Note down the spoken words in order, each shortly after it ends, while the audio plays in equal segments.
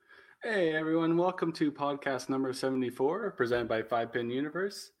Hey everyone, welcome to podcast number 74, presented by 5-Pin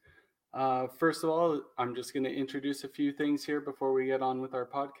Universe. First of all, I'm just going to introduce a few things here before we get on with our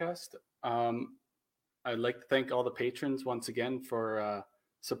podcast. I'd like to thank all the patrons once again for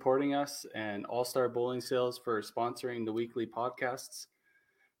supporting us, and All Star Bowling Sales for sponsoring the weekly podcasts.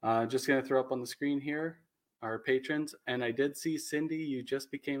 Just going to throw up on the screen here our patrons. And I did see Cindy, you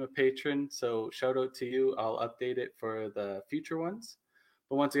just became a patron, so shout out to you. I'll update it for the future ones.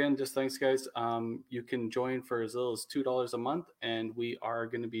 But once again, just thanks, guys. You can join for as little as $2 a month, and we are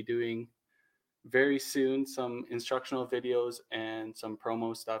going to be doing very soon some instructional videos and some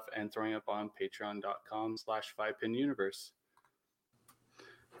promo stuff and throwing up on patreon.com/5pinuniverse.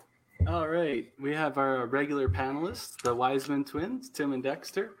 All right, we have our regular panelists, the Wiseman twins, Tim and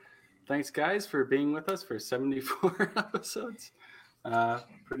Dexter. Thanks, guys, for being with us for 74 episodes.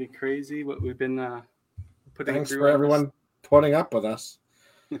 Pretty crazy what we've been putting Thanks through. for everyone putting up with us.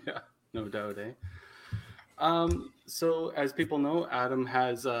 Yeah, no doubt, eh? So as people know, Adam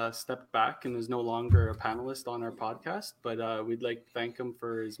has stepped back and is no longer a panelist on our podcast, but we'd like to thank him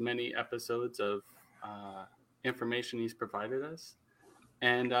for his many episodes of information he's provided us.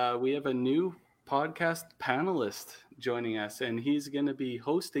 And we have a new podcast panelist joining us, and he's going to be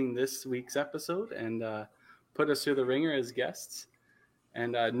hosting this week's episode and put us through the ringer as guests.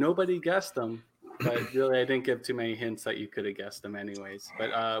 And nobody guessed him, but really I didn't give too many hints that you could have guessed him anyways.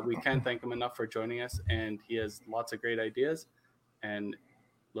 But we can't thank him enough for joining us, and he has lots of great ideas, and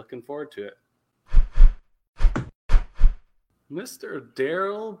looking forward to it. Mr.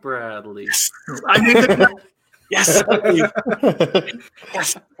 Daryl Bradley. Yes.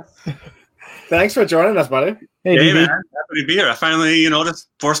 Yes. Thanks for joining us, buddy. Hey man, happy to be here. I finally, just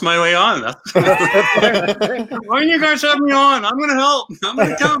forced my way on. Why don't you guys have me on? I'm gonna help. I'm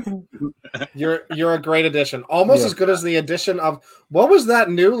gonna come. You're a great addition. Almost as good as the addition of what was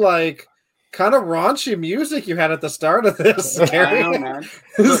that new kind of raunchy music you had at the start of this? I know, man.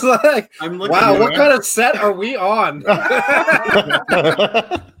 It's wow, what kind of set are we on?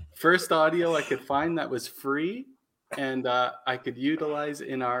 First audio I could find that was free, and I could utilize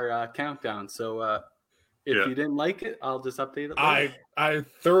in our countdown. So if you didn't like it, I'll just update it later. I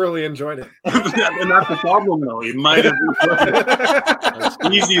thoroughly enjoyed it. And that's the problem, though. You might have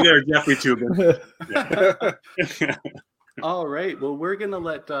easy there, Jeffrey Tubin. Yeah. All right. Well, we're gonna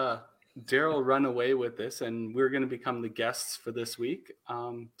let Daryl run away with this, and we're gonna become the guests for this week.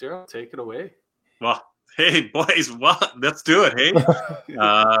 Daryl, take it away. Well, hey boys, let's do it. Hey,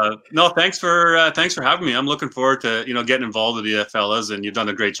 no, thanks for having me. I'm looking forward to getting involved with you fellas, and you've done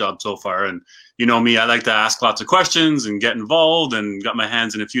a great job so far. And you know me, I like to ask lots of questions and get involved, and got my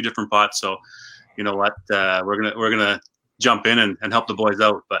hands in a few different pots. So you know what, we're gonna jump in and help the boys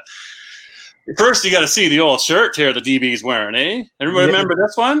out. But first, you got to see the old shirt here the DB's wearing, eh? Everybody remember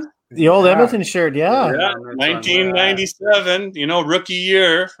this one? The old Edmonton shirt, yeah. 1997, rookie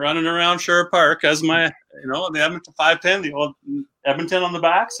year, running around Sherwood Park as my, the Edmonton 5-pin, the old Edmonton on the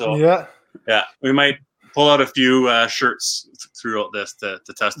back. So yeah, we might pull out a few shirts throughout this to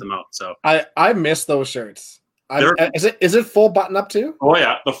test them out. So I miss those shirts. Is it full button up too? Oh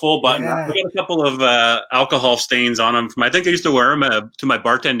yeah, the full button. Yeah. We got a couple of alcohol stains on them. I think I used to wear them to my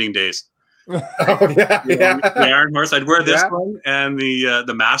bartending days. Oh yeah, the Iron Horse. I'd wear this one and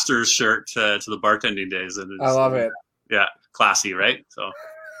the Masters shirt to the bartending days. And I love it. Yeah, classy, right? So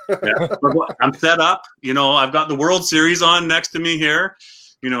I'm set up. I've got the World Series on next to me here.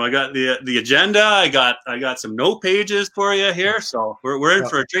 I got the agenda. I got some note pages for you here. So we're in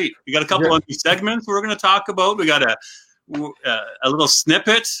for a treat. We got a couple of new segments we're going to talk about. We got a little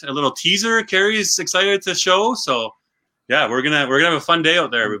snippet, a little teaser. Carrie's excited to show. So yeah, we're gonna have a fun day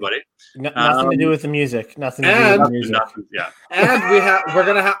out there, everybody. Nothing to do with the music. Nothing to do with the music. And we're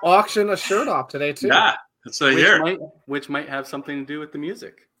gonna auction a shirt off today too. Yeah, that's right here. Which might have something to do with the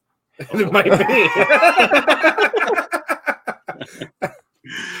music. It might be.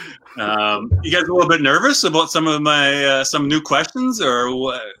 You guys a little bit nervous about some of my some new questions, or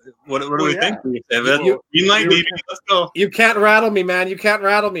what do we think? Green light, maybe. Let's go. You can't rattle me, man. You can't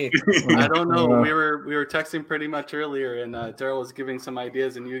rattle me. I don't know. We were texting pretty much earlier, and Daryl was giving some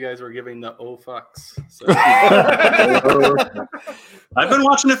ideas, and you guys were giving the fucks. So. I've been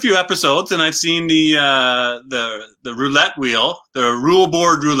watching a few episodes, and I've seen the roulette wheel, the rule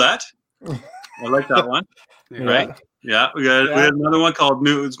board roulette. I like that one. Yeah. Right. Yeah, we had another one called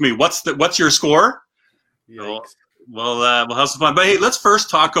It's Me. What's your score? Yikes. We'll have some fun. But hey, let's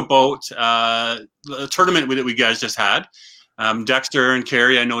first talk about the tournament that we guys just had. Dexter and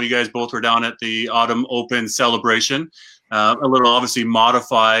Carrie, I know you guys both were down at the Autumn Open celebration. A little obviously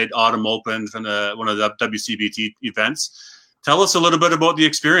modified Autumn Open from one of the WCBT events. Tell us a little bit about the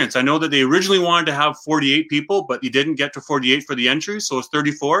experience. I know that they originally wanted to have 48 people, but you didn't get to 48 for the entry, so it's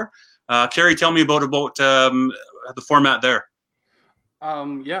 34. Kerry, tell me about the format there.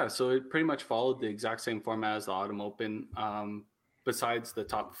 Yeah, so it pretty much followed the exact same format as the Autumn Open, besides the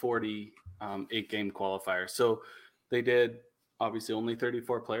top 40 8-game qualifier. So they did, obviously, only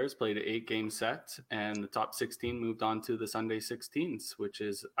 34 players played an 8-game set, and the top 16 moved on to the Sunday 16s, which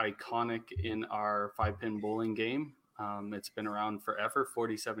is iconic in our 5-pin bowling game. It's been around forever,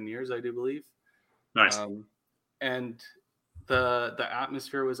 47 years, I do believe. Nice. And the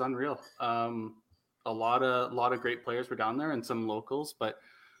atmosphere was unreal. A lot of great players were down there and some locals, but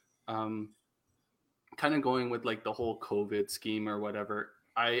kind of going with like the whole COVID scheme or whatever,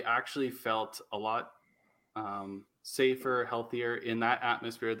 I actually felt a lot safer, healthier in that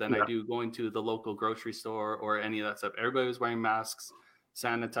atmosphere than I do going to the local grocery store or any of that stuff. Everybody was wearing masks,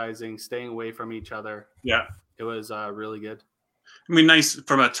 sanitizing, staying away from each other. Yeah. It was really good. I mean, nice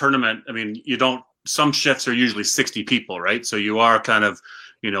from a tournament. I mean, some shifts are usually 60 people, right? So you are kind of,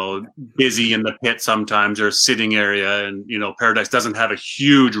 busy in the pit sometimes or sitting area, and, Paradise doesn't have a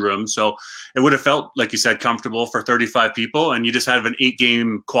huge room. So it would have felt, like you said, comfortable for 35 people, and you just had an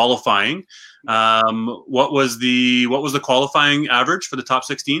 8-game qualifying. What was the qualifying average for the top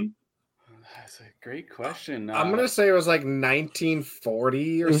 16? That's a great question. I'm going to say it was like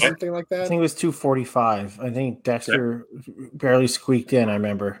 1940 or something like that. I think it was 245. I think Dexter barely squeaked in, I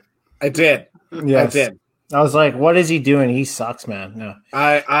remember. I did. Yes. I did. I was like, what is he doing? He sucks, man. No.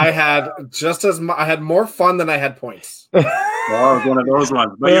 I had I had more fun than I had points. Well, it was one of those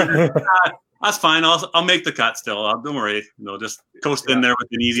ones. But that's fine. I'll make the cut still. Don't worry. Just coast in there with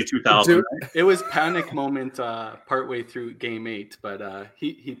an easy 2,000. Right? It was panic moment partway through game 8, but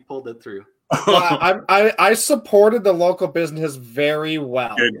he pulled it through. Well, I supported the local business very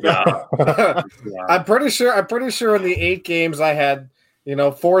well. Good job. I'm pretty sure in the 8 games I had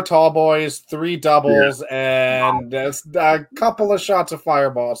 4 tall boys, 3 doubles, and a couple of shots of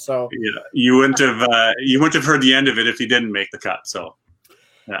fireball. So you wouldn't have heard the end of it if he didn't make the cut. So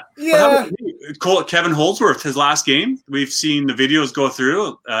yeah. Kevin Holdsworth, his last game. We've seen the videos go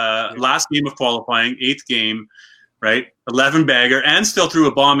through. Last game of qualifying, 8th game, right? 11 bagger, and still threw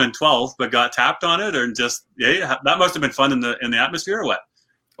a bomb in 12th, but got tapped on it, or just that must have been fun in the atmosphere, or what?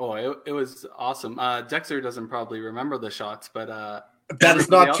 Oh, it was awesome. Dexter doesn't probably remember the shots, but. That is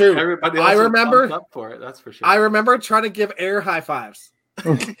not true. Everybody else was up for it. That's for sure. I remember trying to give air high fives.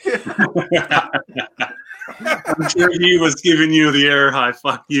 I'm sure he was giving you the air high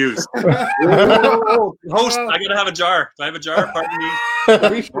fuck yous. Host, I gotta have a jar. Do I have a jar? Pardon me.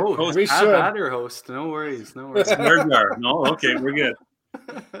 We should. Have your host. No worries. Air jar. No, okay, we're good.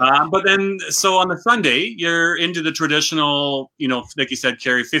 But then, so on the Sunday, you're into the traditional, like you said,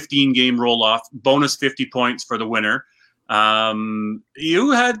 Kerry, 15-game roll-off, bonus 50 points for the winner.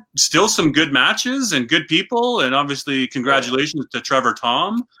 You had still some good matches and good people, and obviously congratulations to Trevor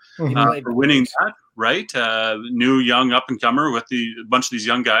Tom for winning that, right? New young up-and-comer with a bunch of these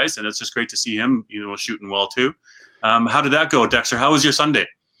young guys, and it's just great to see him, shooting well too. How did that go, Dexter? How was your Sunday?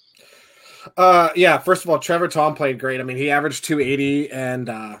 First of all, Trevor Tom played great. I mean, he averaged 280, and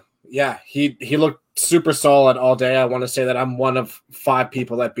he looked super solid all day. I want to say that I'm one of 5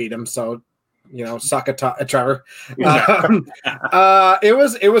 people that beat him, so suck at Trevor. It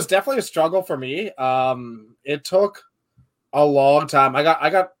was definitely a struggle for me. It took a long time. I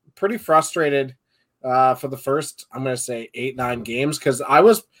got pretty frustrated for the first, I'm going to say 8-9 games, because I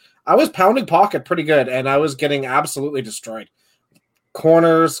was pounding pocket pretty good, and I was getting absolutely destroyed.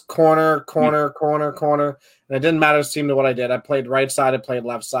 Corner, and it didn't matter to what I did. I played right side, I played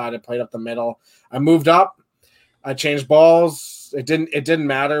left side, I played up the middle. I moved up, I changed balls. It didn't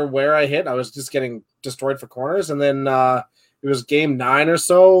matter where I hit. I was just getting destroyed for corners. And then it was game 9 or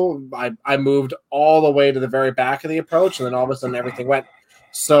so. I moved all the way to the very back of the approach, and then all of a sudden everything went.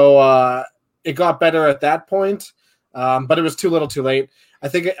 So it got better at that point, but it was too little too late. I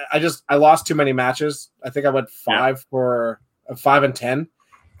think I lost too many matches. I think I went 5 and 10.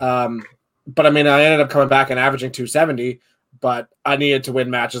 But I mean, I ended up coming back and averaging 270, but I needed to win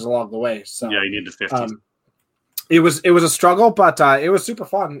matches along the way. So you needed 50. It was a struggle, but it was super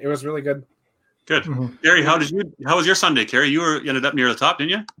fun. It was really good. Good. Gary, how was your Sunday, Kerry? You ended up near the top,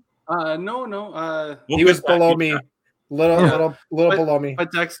 didn't you? No. He was below me. Little below me.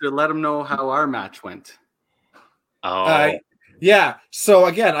 But Dexter, let him know how our match went. Oh. So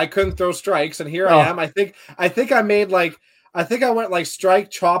again, I couldn't throw strikes, and here I am. I think I went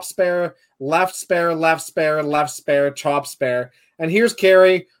strike, chop spare, left spare, left spare, left spare, chop spare. And here's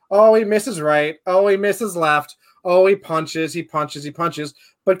Kerry. Oh, he misses right. Oh, he misses left. oh, he punches.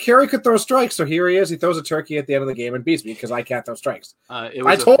 But Kerry could throw strikes, so here he is. He throws a turkey at the end of the game and beats me because I can't throw strikes.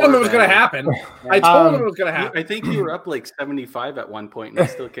 I told him it was going to happen. I think you were up like 75 at one point, and I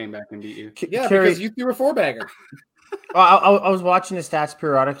still came back and beat you. Yeah, Kerry, because you threw a 4-bagger. I was watching the stats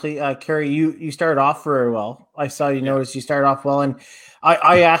periodically. Kerry, you started off very well. I saw you noticed you started off well, and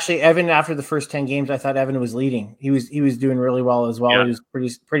I actually, Evan, after the first 10 games, I thought Evan was leading. He was doing really well as well. Yeah. He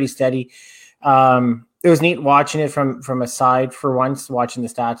was pretty steady. It was neat watching it from a side for once, watching the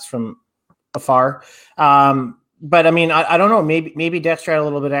stats from afar. But I mean, I don't know. Maybe Dexter had a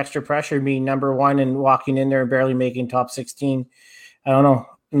little bit extra pressure, being number one and walking in there and barely making top 16. I don't know.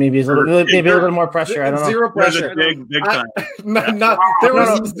 Maybe a little more pressure. I don't know. Zero pressure. Big time. There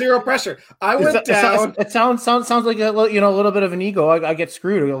was zero pressure. I went down. It sounds like a little bit of an ego. I get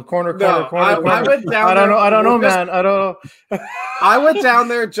screwed. Corner. I went down. I don't know, man. I don't know. I went down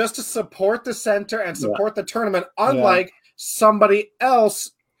there just to support the center and support the tournament. Unlike somebody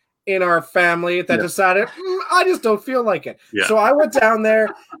else in our family that decided, I just don't feel like it. Yeah. So I went down there.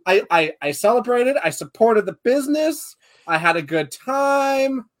 I celebrated. I supported the business. I had a good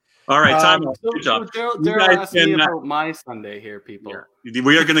time. All right, time. Good job. Daryl asked me about my Sunday here, people. Yeah.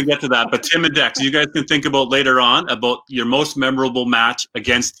 We are going to get to that. But Tim and Dex, you guys can think about later on about your most memorable match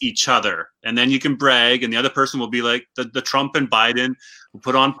against each other. And then you can brag, and the other person will be like the Trump and Biden will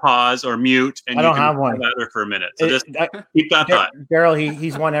put on pause or mute. And I don't have one. For a minute. So just keep that thought. Daryl,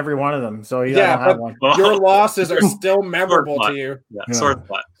 he's won every one of them. So I don't have one. Your losses are still memorable to you. Yeah. Sort of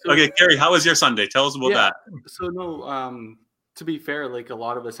thought. Okay, Kerry, how was your Sunday? Tell us about that. So to be fair, like a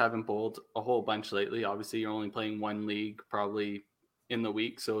lot of us haven't bowled a whole bunch lately. Obviously, you're only playing one league probably in the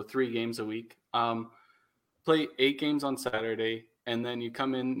week, so 3 games a week. Play 8 games on Saturday, and then you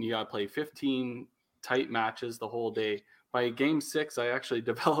come in, you got to play 15 tight matches the whole day. By game 6, I actually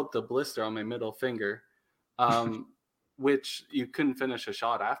developed a blister on my middle finger, which you couldn't finish a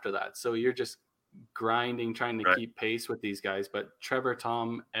shot after that. So you're just grinding, trying to keep pace with these guys. But Trevor,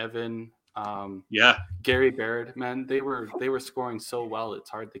 Tom, Evan, Gary Baird, man, they were scoring so well. It's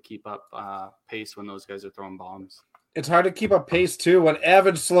hard to keep up pace when those guys are throwing bombs. It's hard to keep up pace too when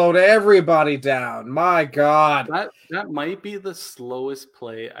Evan slowed everybody down. My God, that might be the slowest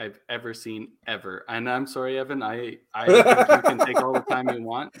play I've ever seen ever. And I'm sorry, Evan, I think you can take all the time you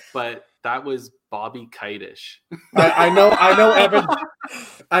want, but that was Bobby Kite-ish. I know Evan.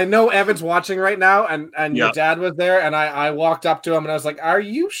 I know Evan's watching right now, and your dad was there, and I walked up to him and I was like, "Are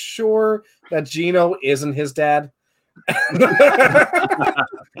you sure that Gino isn't his dad?"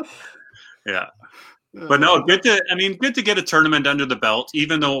 Yeah. But no, good to get a tournament under the belt,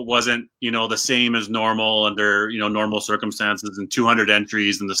 even though it wasn't, the same as normal under, normal circumstances and 200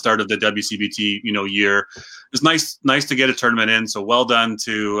 entries and the start of the WCBT, year. It's nice to get a tournament in. So well done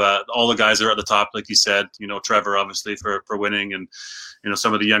to all the guys that are at the top, like you said, Trevor, obviously for winning, and,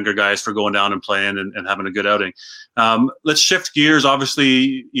 some of the younger guys for going down and playing and having a good outing. Let's shift gears.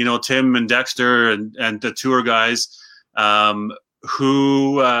 Obviously, Tim and Dexter and the tour guys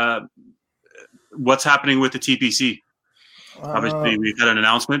what's happening with the TPC? Obviously, we've had an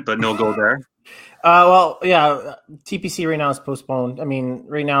announcement, but no go there. TPC right now is postponed. I mean,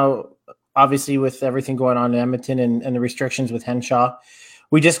 right now, obviously, with everything going on in Edmonton and the restrictions with Henshaw,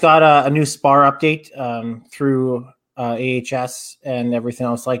 we just got a new SPAR update through AHS and everything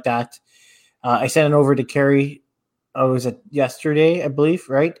else like that. I sent it over to Kerry. Was it yesterday, I believe,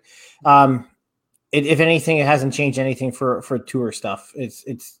 right? If anything, it hasn't changed anything for tour stuff.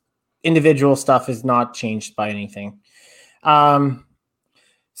 It's individual stuff is not changed by anything. So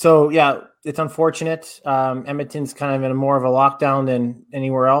it's unfortunate. Edmonton's kind of in more of a lockdown than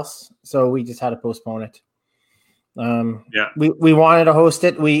anywhere else. So we just had to postpone it. We wanted to host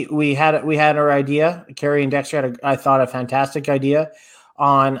it. We had our idea. Kerry and Dexter had I thought a fantastic idea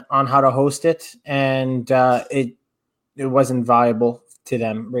on how to host it. And it wasn't viable to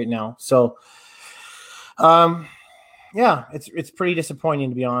them right now. So, it's pretty disappointing,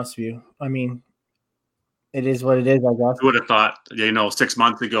 to be honest with you. I mean, it is what it is, I guess. I would have thought, 6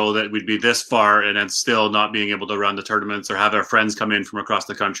 months ago that we'd be this far and then still not being able to run the tournaments or have our friends come in from across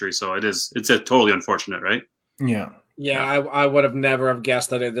the country. So it's a totally unfortunate, right? Yeah. I would have never have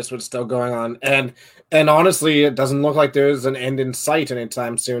guessed that this was still going on. And honestly, it doesn't look like there's an end in sight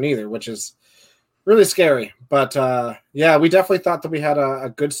anytime soon either, which is really scary. But we definitely thought that we had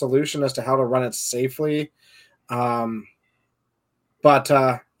a good solution as to how to run it safely. With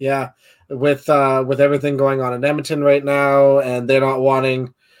everything going on in Edmonton right now, and they're not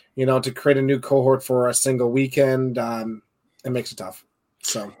wanting, to create a new cohort for a single weekend, it makes it tough.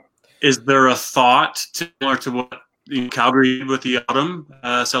 So, is there a thought similar to what Calgary did with the autumn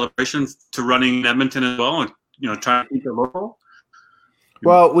celebration to running in Edmonton as well, and trying to keep it local?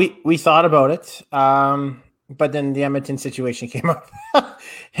 Well, we thought about it, but then the Edmonton situation came up.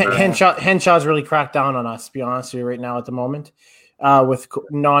 Henshaw's really cracked down on us, to be honest with you, right now at the moment, with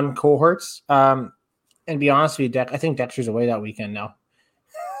non-cohorts. And be honest with you, I think Dexter's away that weekend now.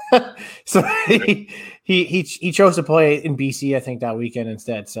 So he chose to play in BC, I think, that weekend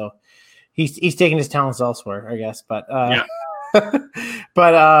instead. So he's taking his talents elsewhere, I guess. But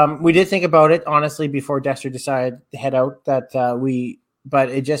but we did think about it honestly before Dexter decided to head out. But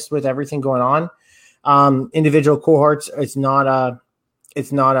it just, with everything going on, individual cohorts, it's not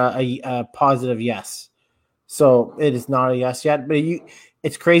a positive yes. So it is not a yes yet. But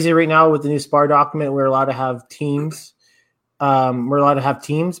it's crazy right now with the new SPAR document. We're allowed to have teams. But we're not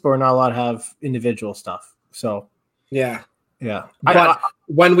allowed to have individual stuff. So yeah. But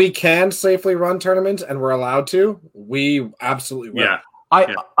when we can safely run tournaments and we're allowed to, we absolutely will.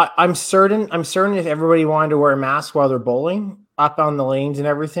 Yeah. I'm certain if everybody wanted to wear a mask while they're bowling up on the lanes and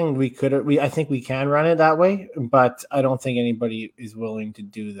everything, I think we can run it that way, but I don't think anybody is willing to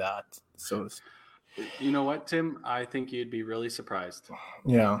do that. So you know what, Tim? I think you'd be really surprised.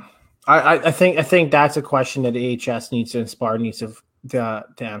 Yeah. I think that's a question that AHS needs to inspire, needs to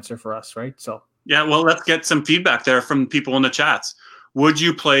answer for us, right? So yeah, well, let's get some feedback there from people in the chats. Would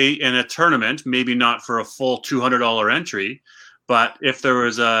you play in a tournament, maybe not for a full $200 entry, but if there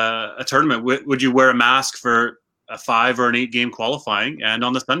was a tournament, would you wear a mask for a 5 or an 8 game qualifying and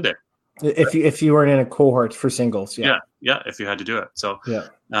on the Sunday? If you weren't in a cohort for singles, yeah, if you had to do it. So yeah,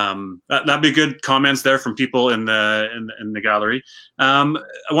 that'd be good comments there from people in the gallery.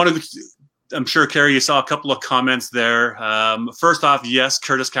 I'm sure, Carrie, you saw a couple of comments there. First off, yes,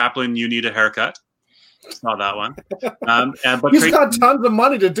 Curtis Kaplan, you need a haircut. Saw that one. But he's got tons of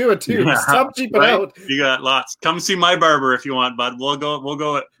money to do it too. Yeah, stop cheaping out. You got lots. Come see my barber if you want, bud. We'll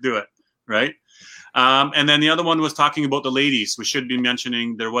go do it. Right. And then the other one was talking about the ladies. We should be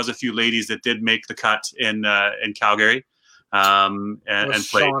mentioning there was a few ladies that did make the cut in Calgary, and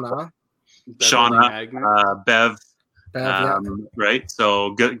played. Shauna, Bev, right.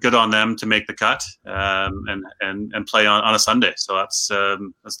 So good on them to make the cut and play on a Sunday. So that's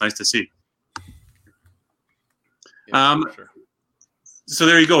nice to see. Sure. So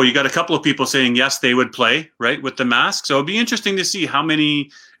there you go. You got a couple of people saying yes, they would play right with the mask. So it'd be interesting to see how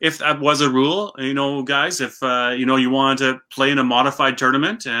many, if that was a rule, guys, if you want to play in a modified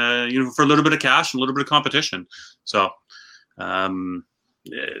tournament, for a little bit of cash and a little bit of competition. So,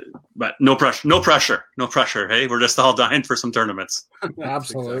 but no pressure. Hey, we're just all dying for some tournaments.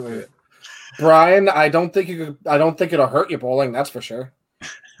 Absolutely. Exactly. Brian, I don't think it'll hurt you bowling. That's for sure.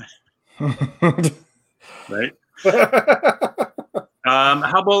 Right.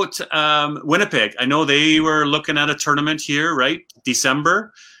 How about Winnipeg? I know they were looking at a tournament here, right?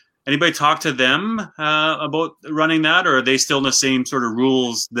 December. Anybody talk to them about running that, or are they still in the same sort of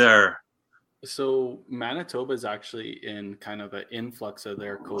rules there? So Manitoba is actually in kind of an influx of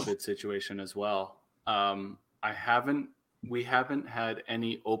their COVID situation as well. We haven't had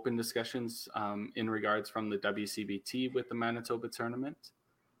any open discussions in regards from the WCBT with the Manitoba tournament.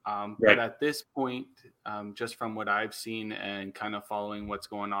 But at this point, just from what I've seen and kind of following what's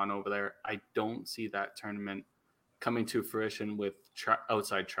going on over there, I don't see that tournament coming to fruition with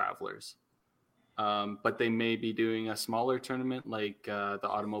outside travelers. But they may be doing a smaller tournament like the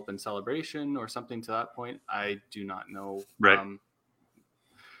Autumn Open Celebration or something to that point. I do not know. Right.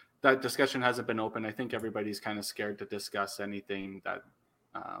 That discussion hasn't been open. I think everybody's kind of scared to discuss anything that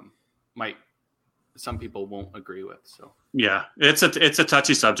some people won't agree with. So yeah, it's a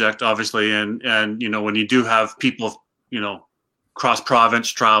touchy subject, obviously, and when you do have people cross province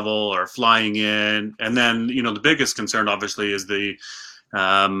travel or flying in, and then the biggest concern obviously is the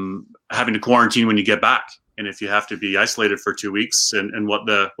having to quarantine when you get back, and if you have to be isolated for 2 weeks, and what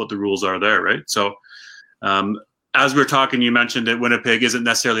the rules are there, right? So as we're talking, you mentioned that Winnipeg isn't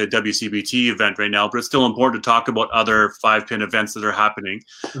necessarily a WCBT event right now, but it's still important to talk about other 5-pin events that are happening.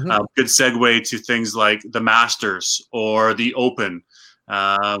 Mm-hmm. Good segue to things like the Masters or the Open.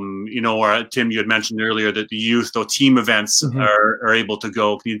 Or Tim, you had mentioned earlier that the youth, though team events mm-hmm. are able to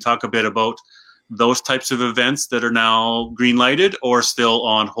go. Can you talk a bit about those types of events that are now green lighted or still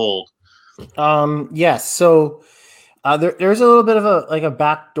on hold? Yes. So there's a little bit of a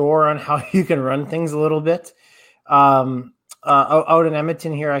back door on how you can run things a little bit. Out in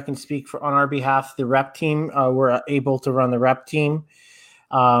Edmonton here, I can speak on our behalf. The rep team, we're able to run the rep team,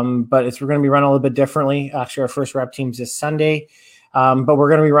 but we're going to be running a little bit differently. Actually, our first rep team's this Sunday, but we're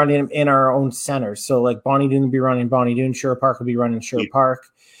going to be running in our own centers. So like Bonnie Doon will be running Bonnie Doon, Sherwood Park will be running Sherwood Park.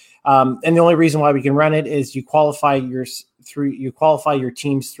 And the only reason why we can run it is you qualify you qualify your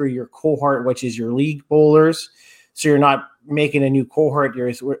teams through your cohort, which is your league bowlers. So you're not making a new cohort.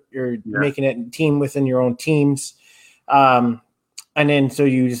 You're making it a team within your own teams. And then so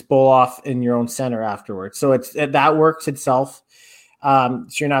you just bowl off in your own center afterwards. So that works itself. So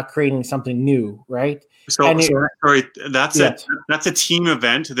you're not creating something new, right? So that's a team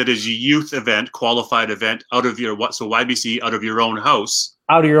event that is a youth event, qualified event out of your YBC out of your own house,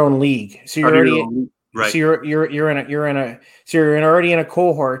 out of your own league. So you're already right. So you're already in a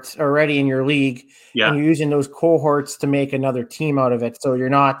cohort already in your league, and you're using those cohorts to make another team out of it. So you're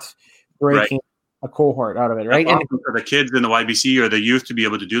not breaking a cohort out of it, right? And for the kids in the YBC or the youth to be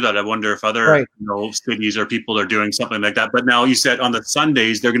able to do that, I wonder if other cities or people are doing something like that. But now you said on the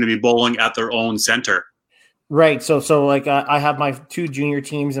Sundays they're going to be bowling at their own center. Right. So like I have my 2 junior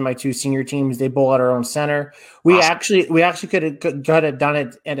teams and my 2 senior teams. They bowl at our own center. We actually could have done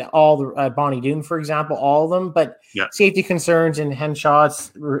it at all the Bonnie Doon, for example, all of them. But safety concerns and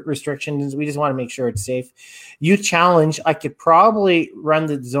Henshaw's restrictions, we just want to make sure it's safe. Youth Challenge, I could probably run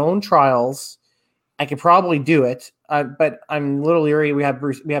the zone trials. I could probably do it, but I'm a little leery. We have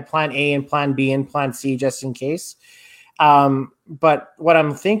Plan A and Plan B and Plan C just in case. But what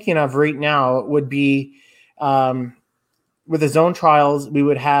I'm thinking of right now would be. With the zone trials, we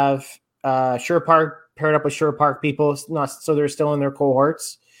would have Sure Park paired up with Sure Park people, so they're still in their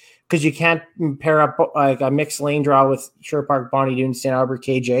cohorts, because you can't pair up like a mixed lane draw with Sure Park, Bonnie Doon, St. Albert,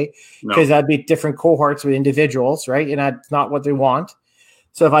 KJ, because that'd be different cohorts with individuals, right? And that's not what they want.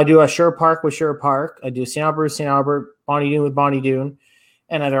 So if I do a Sure Park with Sure Park, I do St. Albert, Bonnie Doon with Bonnie Doon,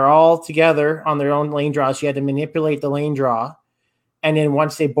 and they're all together on their own lane draws. So you had to manipulate the lane draw, and then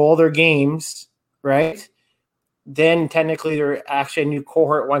once they bowl their games, right? Then technically they're actually a new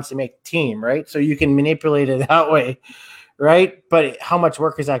cohort once they make the team, right? So you can manipulate it that way, right? But how much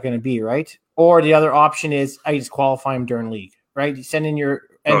work is that going to be, right? Or the other option is I just qualify them during league, right? You send in your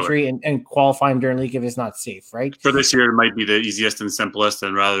entry and qualify them during league if it's not safe, right? For this year, it might be the easiest and simplest,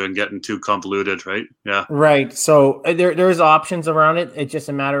 and rather than getting too convoluted, right? Yeah. Right. So there's options around it. It's just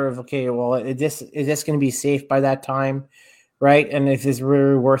a matter of, okay, well, is this going to be safe by that time? Right. And if it's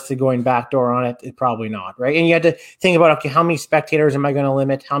really worth the going backdoor on it, it's probably not. Right. And you had to think about, okay, how many spectators am I going to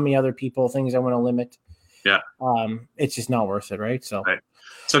limit? How many other things I want to limit? Yeah. It's just not worth it. Right. So,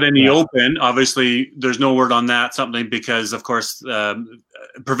 So then the Open, obviously there's no word on that, something because of course,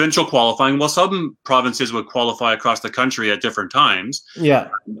 provincial qualifying, well, some provinces would qualify across the country at different times. Yeah.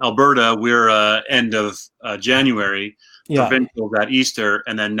 Alberta, we're end of January, provincials at Easter,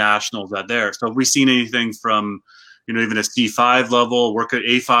 and then nationals at there. So have we seen anything from, even a C5 level, work at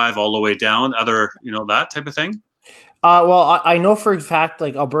A5 all the way down, other, that type of thing? Well, I know for a fact,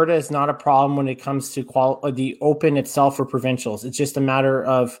 like Alberta is not a problem when it comes to the Open itself for provincials. It's just a matter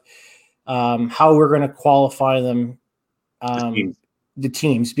of how we're going to qualify them, the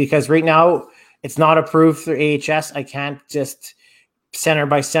teams, because right now it's not approved through AHS. I can't just center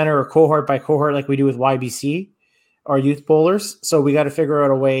by center or cohort by cohort like we do with YBC or youth bowlers. So we got to figure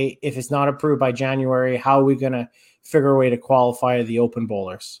out a way, if it's not approved by January, how are we going to figure a way to qualify the Open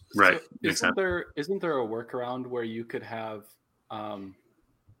bowlers? Right. So isn't there a workaround where you could have,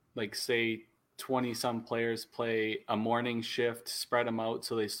 like say 20 some players play a morning shift, spread them out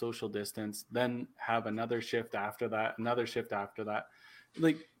so they social distance, then have another shift after that,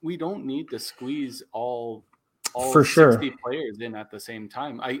 Like we don't need to squeeze all for 60 players in at the same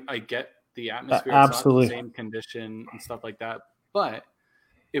time. I get the atmosphere, absolutely, it's not the same condition and stuff like that. But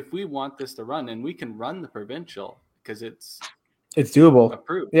if we want this to run, and we can run the provincial because it's doable,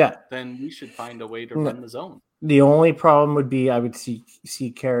 approved, then we should find a way to run the zone. The only problem would be, I would see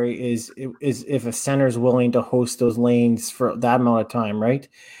Carrie, is if a center is willing to host those lanes for that amount of time, right?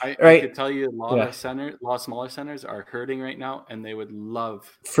 I could tell you a lot of smaller centers are hurting right now, and they would love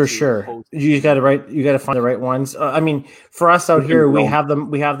for sure. You got to find the right ones. I mean, for us out here, we have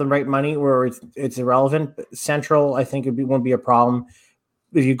the right money where it's irrelevant. Central, I think won't be a problem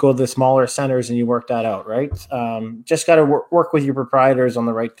if you go to the smaller centers and you work that out, right? Just got to work with your proprietors on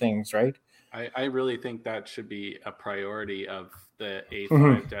the right things, right? I really think that should be a priority of the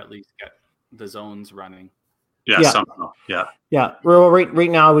A5 to at least get the zones running. Somehow. Well,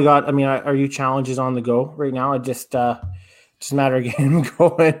 right now we got. I mean, our youth challenges on the go right now. It just a matter of getting them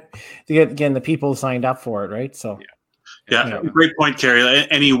going to get the people signed up for it, right? So. Yeah, great point, Carrie.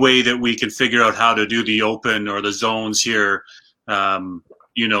 Any way that we can figure out how to do the Open or the zones here,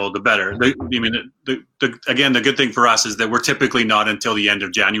 the better. The good thing for us is that we're typically not until the end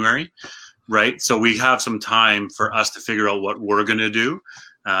of January. Right. So we have some time for us to figure out what we're going to do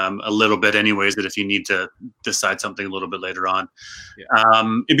a little bit anyways, that if you need to decide something a little bit later on.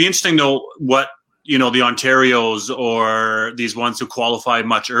 It'd be interesting though, what the Ontarios or these ones who qualify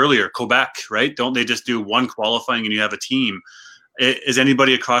much earlier, Quebec, right? Don't they just do one qualifying and you have a team? Is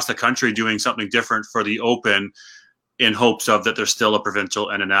anybody across the country doing something different for the Open in hopes of that there's still a provincial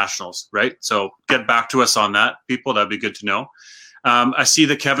and a nationals, right? So get back to us on that, people. That'd be good to know. I see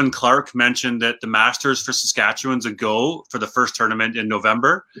that Kevin Clark mentioned that the Masters for Saskatchewan's a go for the first tournament in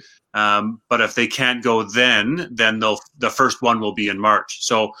November. But if they can't go then the first one will be in March.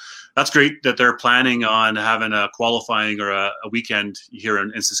 So that's great that they're planning on having a qualifying or a weekend here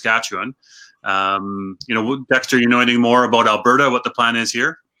in Saskatchewan. Dexter, you know anything more about Alberta, what the plan is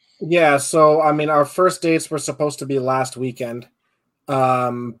here? Yeah, so I mean, our first dates were supposed to be last weekend,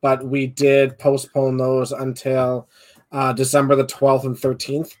 but we did postpone those until December the 12th and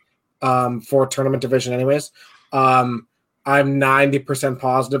 13th for tournament division anyways. I'm 90%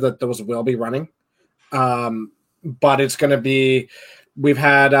 positive that those will be running, but it's going to be – we've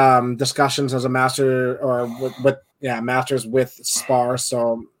had discussions as a master or masters with SPAR,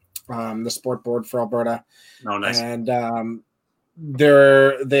 so the sport board for Alberta. Oh, nice. And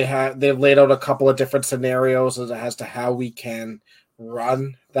they've laid out a couple of different scenarios as to how we can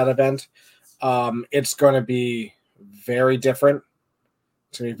run that event. It's going to be very different.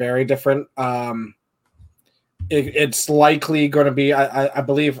 It's going to be very different. It's likely going to be, I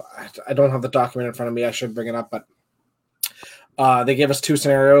believe, I don't have the document in front of me. I should bring it up, but they gave us two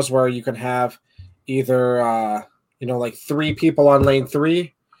scenarios where you can have either, like 3 people on lane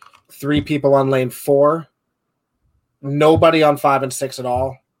 3, 3 people on lane 4, nobody on 5 and 6 at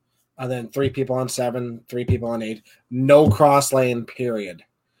all, and then 3 people on 7, 3 people on 8, no cross lane, period.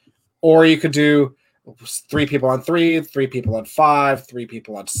 Or you could do 3 people on 3, 3 people on 5, 3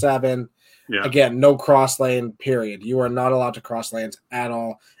 people on 7. Yeah. Again, no cross lane, period. You are not allowed to cross lanes at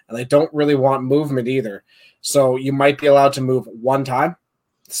all, and they don't really want movement either. So you might be allowed to move one time.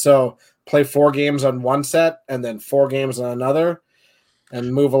 So play 4 games on one set and then 4 games on another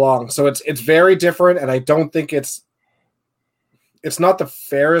and move along. So it's very different, and I don't think it's not the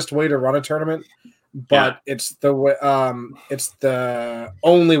fairest way to run a tournament, but it's the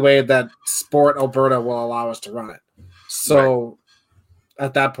only way that Sport Alberta will allow us to run it. So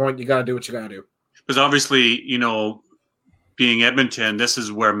at that point, you got to do what you got to do. Because obviously, being Edmonton, this is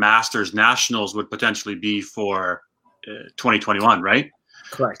where Masters Nationals would potentially be for 2021, right?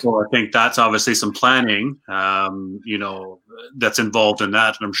 Correct. So I think that's obviously some planning, that's involved in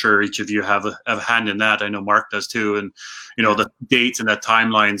that. And I'm sure each of you have a hand in that. I know Mark does too. And, the dates and the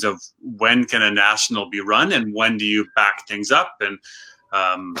timelines of when can a national be run and when do you back things up? And,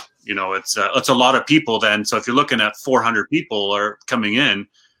 it's a lot of people then. So if you're looking at 400 people are coming in,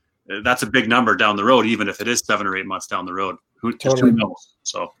 that's a big number down the road, even if it is 7 or 8 months down the road. Who knows?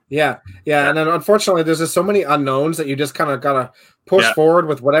 So yeah. And then unfortunately, there's just so many unknowns that you just kind of gotta push forward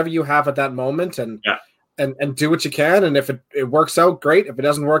with whatever you have at that moment and do what you can. And if it works out, great. If it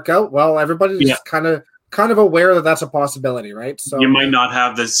doesn't work out, well, everybody's just kind of aware that that's a possibility, right? So you might not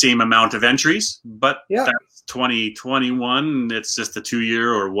have the same amount of entries, but that's 2021. It's just a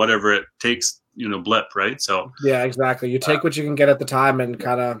 2-year or whatever it takes, blip, right? So yeah, exactly. You take what you can get at the time and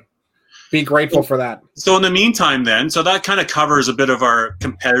kind of be grateful for that. So in the meantime, then, so that kind of covers a bit of our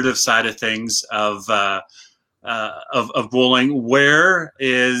competitive side of things of bowling. Where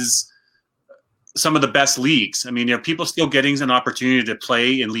is some of the best leagues? I mean, are people still getting an opportunity to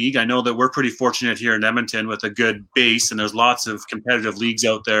play in league? I know that we're pretty fortunate here in Edmonton with a good base, and there's lots of competitive leagues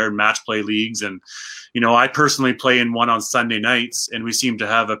out there, match play leagues. And, I personally play in one on Sunday nights, and we seem to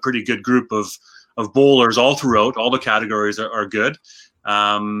have a pretty good group of bowlers all throughout. All the categories are good.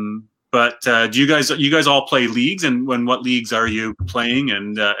 But do you guys all play leagues, and what leagues are you playing,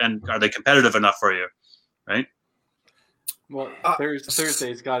 and are they competitive enough for you? Right. Well,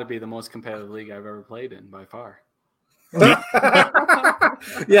 Thursday's got to be the most competitive league I've ever played in by far.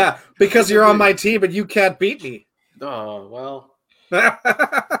 Yeah, because you're on my team and you can't beat me. Oh, well,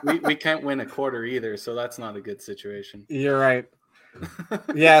 we can't win a quarter either, so that's not a good situation. You're right.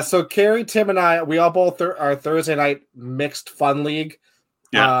 Yeah, so Carrie, Tim, and I, we all both our Thursday night mixed fun league.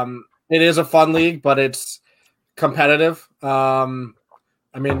 Yeah. It is a fun league, but it's competitive. I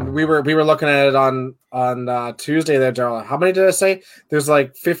mean, we were looking at it on Tuesday there, Darla. How many did I say? There's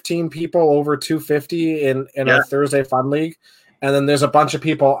like 15 people over 250 in our Thursday fun league. And then there's a bunch of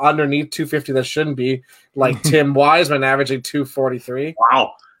people underneath 250 that shouldn't be, like Tim Wiseman averaging 243.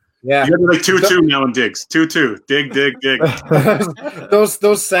 Wow. Yeah. You're like 2-2 now in digs. 2-2. Dig.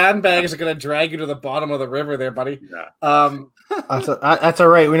 those sandbags are going to drag you to the bottom of the river there, buddy. Yeah. That's all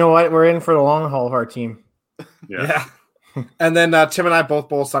right. We know what? We're in for the long haul of our team. Yeah. And then Tim and I both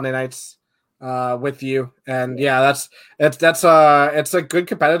bowl Sunday nights. with you, and yeah, it's a good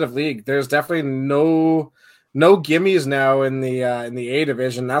competitive league. There's definitely no gimmies now in the A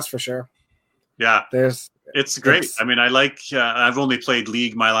division, that's for sure. Yeah, it's great. I mean, I like. I've only played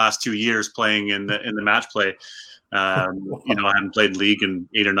League my last 2 years playing in the match play. Wow. You know, I haven't played League in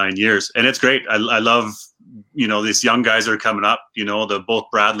 8 or 9 years, and it's great. I love, you know, these young guys are coming up. You know, both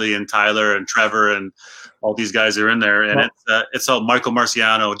Bradley and Tyler and Trevor and all these guys are in there, and it's all Michael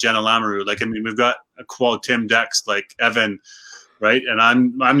Marciano, Jenna Lamoureux. Like, I mean, we've got a quad Tim Dex, like Evan, right? And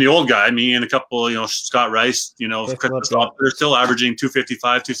I'm the old guy. Me and a couple, you know, Scott Rice, you know, they're still averaging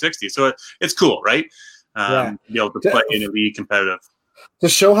 255, 260. So it's cool, right? Be able to play in a league competitive. To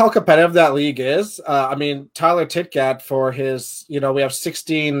show how competitive that league is, I mean, Tyler Titgat for his, you know, we have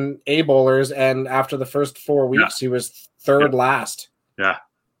 16 A bowlers, and after the first 4 weeks, he was third last. Yeah.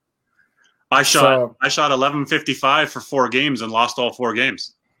 I shot 1155 for 4 games and lost all 4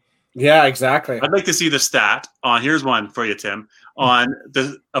 games. Yeah, exactly. I'd like to see the stat on, here's one for you, Tim, on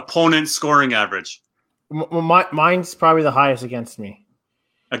the opponent's scoring average. Mine's probably the highest against me.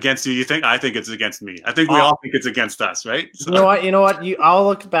 Against you think? I think it's against me. I think we all think it's against us, right? So. You know what? I'll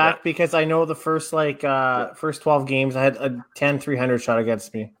look back because I know the first 12 games I had a 10-300 shot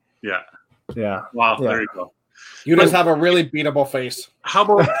against me. Yeah. Yeah. Wow. Yeah. There you go. You just have a really beatable face. How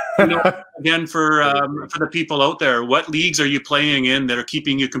about, you know, again, for the people out there, what leagues are you playing in that are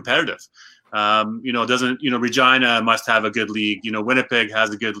keeping you competitive? You know, Regina must have a good league. You know, Winnipeg has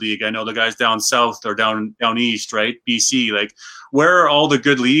a good league. I know the guys down south or down east, right? BC, like, where are all the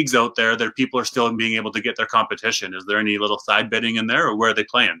good leagues out there that people are still being able to get their competition? Is there any little side betting in there, or where are they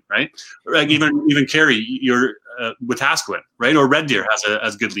playing, right? Like even Kerry, you're with Hasquin, right? Or Red Deer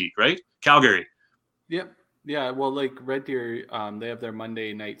has a good league, right? Calgary. Yep. Yeah, well, like Red Deer, they have their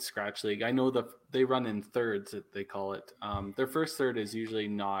Monday night scratch league. I know they run in thirds, that they call it. Their first third is usually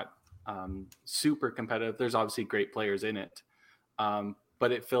not super competitive. There's obviously great players in it,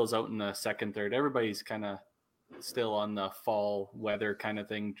 but it fills out in the second third. Everybody's kind of still on the fall weather kind of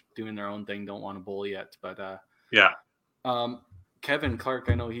thing, doing their own thing, don't want to bowl yet. But Kevin Clark,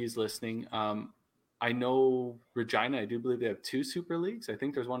 I know he's listening. I know Regina, I do believe they have 2 super leagues. I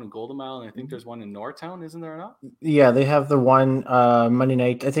think there's one in Golden Mile, and I think there's one in Northtown, isn't there not? Yeah, they have the one Monday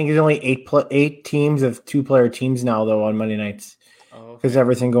night. I think there's only 8 teams of 2-player teams now, though, on Monday nights. Because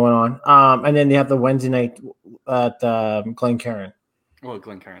everything going on. And then they have the Wednesday night at Glencairn. Oh,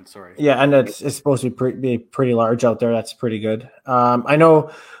 Glencairn, sorry. Yeah, and it's supposed to be pretty large out there. That's pretty good. I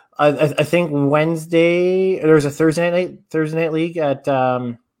know. I think Wednesday there's a Thursday night league at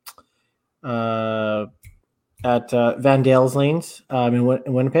Van Dale's Lanes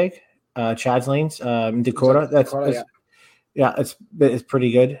in Winnipeg, Chad's Lanes in Dakota. It's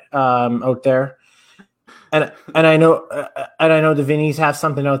pretty good out there. And I know the Vinnies have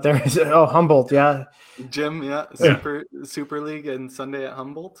something out there. Oh, Humboldt, yeah. Jim, Super League and Sunday at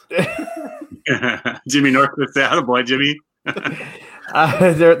Humboldt. Jimmy Northwich, attaboy, Jimmy.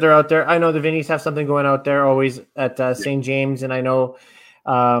 They're out there. I know the Vinnies have something going out there always at St. James, and I know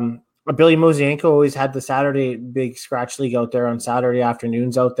Billy Mosienko always had the Saturday big scratch league out there on Saturday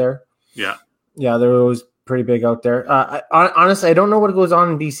afternoons out there. Yeah, they're always pretty big out there. Honestly, I don't know what goes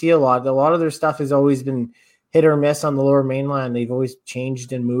on in BC a lot. A lot of their stuff has always been hit or miss on the Lower Mainland. They've always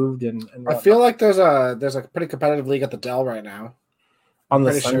changed and moved. And I feel like there's a pretty competitive league at the Dell right now. On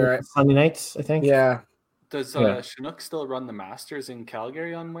the Sunday nights, I think. Yeah. Does Chinook still run the Masters in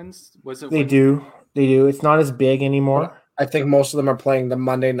Calgary on Wednesday? They do. It's not as big anymore. I think most of them are playing the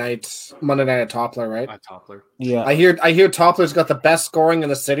Monday night at Toppler, right? At Toppler. Yeah. I hear Toppler's got the best scoring in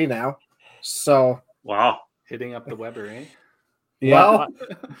the city now. So wow. Hitting up the Weber, eh? Yeah. Well,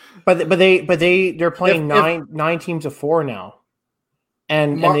 but they're playing nine teams of 4 now.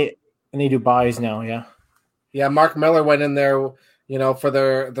 And they do buys now, yeah. Yeah, Mark Miller went in there, you know, for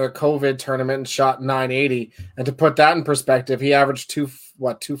their COVID tournament and shot 980. And to put that in perspective, he averaged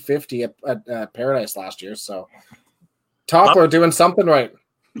 250 at Paradise last year. So Toppler doing something right.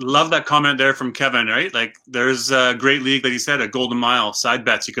 Love that comment there from Kevin, right? Like, there's a great league that he said, a Golden Mile side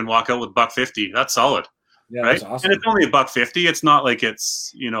bets. You can walk out with $150. That's solid. Yeah, right. That's awesome. And it's only $150. It's not like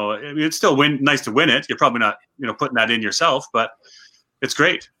it's, you know, it's still nice to win it. You're probably not, you know, putting that in yourself, but it's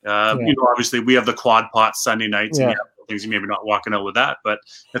great. You know, obviously we have the quad pot Sunday nights and things. You maybe not walking out with that, but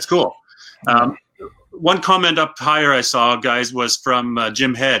it's cool. One comment up higher I saw, guys, was from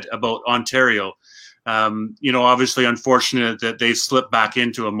Jim Head about Ontario. You know, obviously unfortunate that they've slipped back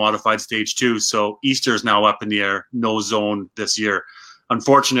into a modified stage 2. So Easter is now up in the air, no zone this year.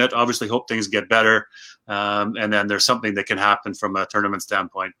 Unfortunate, obviously hope things get better. And then there's something that can happen from a tournament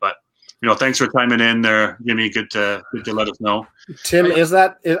standpoint. But thanks for timing in there, Jimmy. Good to let us know. Tim,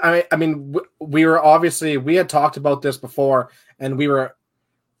 I mean, we had talked about this before, and we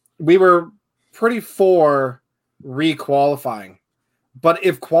were pretty for re-qualifying. But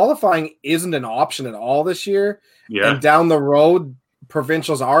if qualifying isn't an option at all this year, and down the road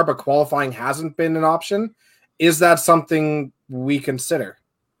provincials are, but qualifying hasn't been an option, is that something we consider?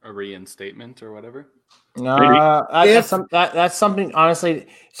 A reinstatement or whatever? That's something, honestly.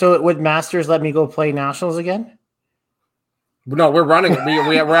 So would Masters let me go play Nationals again? No, we're running.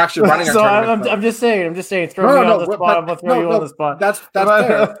 We're actually running. So I'm just saying. Throw me on the spot. I'm gonna throw you on the spot. That's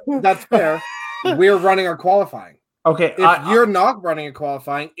fair. That's fair. We're running our qualifying. Okay. If you're not running a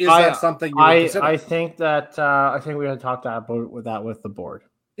qualifying, is that something you would consider? I think we had talked about with the board.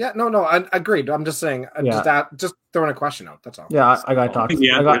 Yeah, no, I agreed. I'm just saying, just throwing a question out. That's all. Yeah, I got to talk.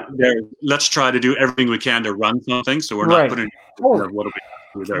 Let's try to do everything we can to run something, so we're not putting. What are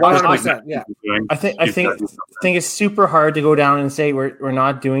we doing? 100%. Yeah. I think it's super hard to go down and say we're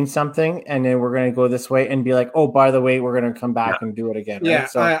not doing something, and then we're going to go this way and be like, oh, by the way, we're going to come back and do it again. Yeah, right?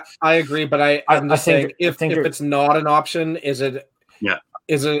 So I agree, but I'm just saying, if it's not an option, is it? Yeah.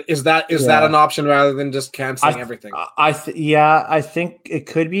 Is that an option rather than just canceling everything? I think it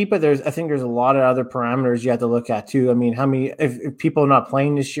could be, but there's a lot of other parameters you have to look at too. I mean, how many if people are not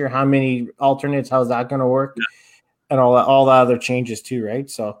playing this year, how many alternates? How's that going to work? Yeah. And all the other changes too, right?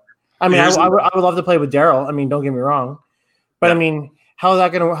 So, I mean, I would love to play with Daryl. I mean, don't get me wrong, but I mean, how's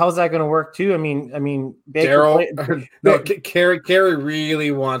that gonna work too? I mean, Daryl. Carey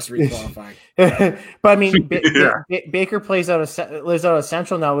really wants requalifying. But I mean, Baker lives out of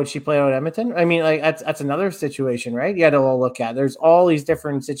Central now. Would she play out of Edmonton? I mean, like that's another situation, right? You had to look at. There's all these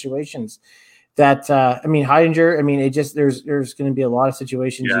different situations that I mean, Heidinger. I mean, it just there's going to be a lot of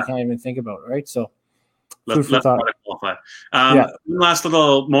situations you can't even think about, right? So. Let's qualify. One last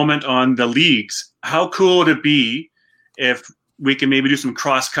little moment on the leagues. How cool would it be if we can maybe do some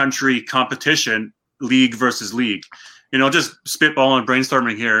cross-country competition, league versus league? Just spitballing and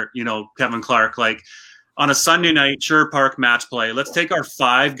brainstorming here, Kevin Clark, like on a Sunday night, Sherwood Park match play, let's take our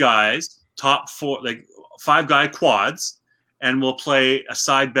 5 guys, top 4, like 5-guy quads, and we'll play a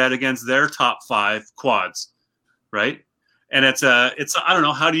side bet against their top 5 quads, right? And it's I don't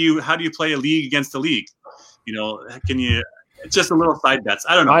know, how do you play a league against a league? Can you? It's just a little side bets.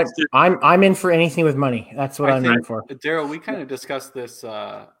 I don't know. I'm in for anything with money. That's what I'm in for. Daryl, we kind of discussed this.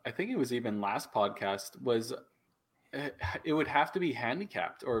 I think it was even last podcast. Was it would have to be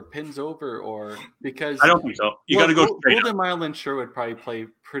handicapped or pins over, or because I don't think so. You got to go straight. Golden Mile and Sherwood probably play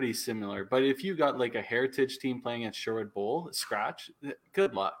pretty similar, but if you got like a heritage team playing at Sherwood Bowl, scratch,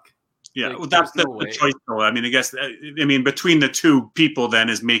 good luck. Yeah, well, that's the choice, though. I mean, I guess, between the two people then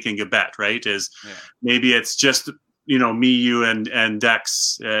is making a bet, right? Maybe it's just, me, you, and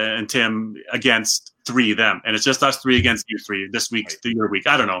Dex and Tim against 3 of them. And it's just us 3 against you 3 this week, your week.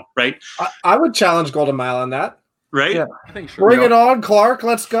 I don't know, right? I would challenge Golden Mile on that. Right? Yeah, I think sure. Bring it on, Clark.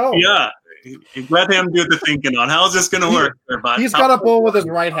 Let's go. Yeah. Let him do the thinking on how is this going to work. He's got a bull with his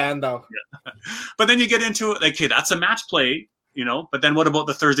right hand, though. Yeah. But then you get into it, like, hey, that's a match play. But then what about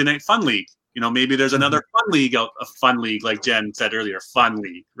the Thursday night fun league? Maybe there's another fun league out, a fun league, like Jen said earlier, fun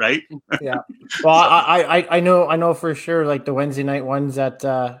league, right? Yeah. Well, I know for sure, like the Wednesday night ones at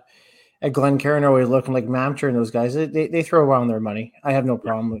Glencairn are always looking like Mamter and those guys. They throw around their money. I have no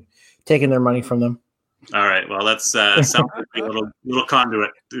problem with taking their money from them. All right. Well, that's sounds like a little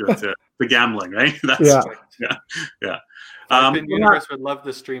conduit to gambling, right? Yeah. Universe would love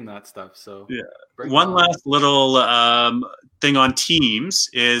to stream that stuff. So one last little thing on teams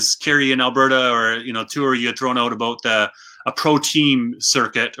is Kerry in Alberta, or tour you had thrown out about a pro team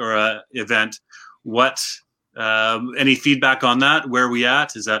circuit or a event. What any feedback on that? Where are we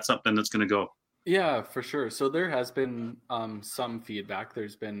at? Is that something that's going to go? Yeah, for sure. So there has been some feedback.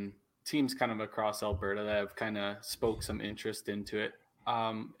 There's been teams kind of across Alberta that have kind of spoke some interest into it,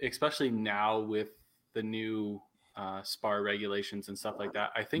 especially now with the new SPAR regulations and stuff like that.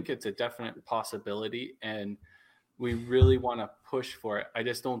 I think it's a definite possibility, and we really want to push for it. I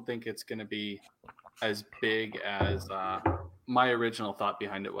just don't think it's going to be as big as my original thought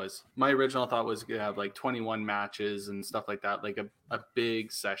behind it was. My original thought was to have like 21 matches and stuff like that, like a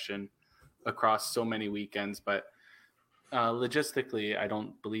big session across so many weekends. But logistically, I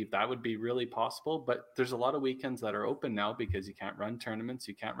don't believe that would be really possible. But there's a lot of weekends that are open now because you can't run tournaments,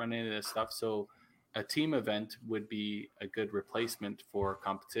 you can't run any of this stuff. So a team event would be a good replacement for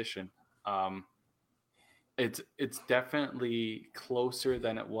competition. It's definitely closer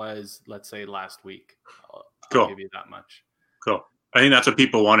than it was, let's say, last week. I'll give you that much. Cool. I think that's what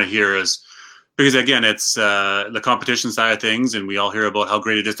people want to hear is because again, it's the competition side of things, and we all hear about how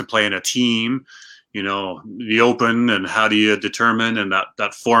great it is to play in a team. The Open, and how do you determine, and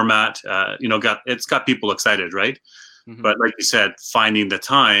that format, it's got people excited, right? Mm-hmm. But like you said, finding the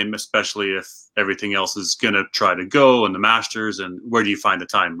time, especially if everything else is going to try to go, and the Masters, and where do you find the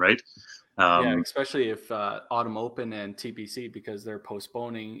time, right? Especially if Autumn Open and TPC, because they're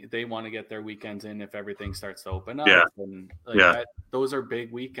postponing, they want to get their weekends in if everything starts to open up. Yeah. And that, those are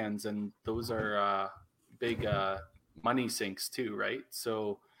big weekends, and those are big money sinks too, right?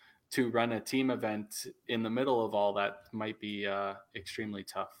 So to run a team event in the middle of all that might be extremely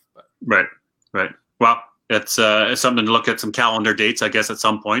tough. But Right. Well, it's something to look at some calendar dates, I guess, at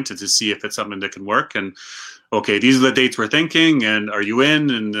some point to see if it's something that can work. And okay, these are the dates we're thinking, and are you in?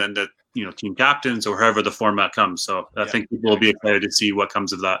 And then the team captains, or however the format comes. So I think people will be excited to see what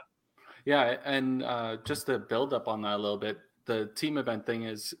comes of that. Yeah, and just to build up on that a little bit, the team event thing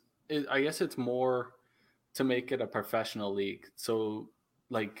is I guess it's more to make it a professional league. So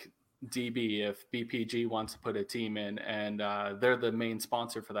like DB, if BPG wants to put a team in, and they're the main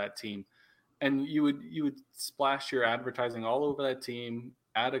sponsor for that team, and you would splash your advertising all over that team,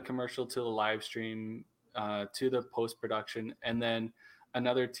 add a commercial to the live stream, to the post-production, and then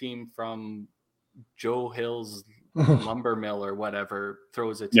another team from Joe Hill's lumber mill or whatever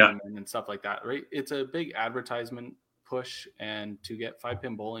throws a team in and stuff like that, right? It's a big advertisement push, and to get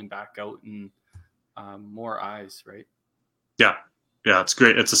 5-pin bowling back out and more eyes, right? Yeah, it's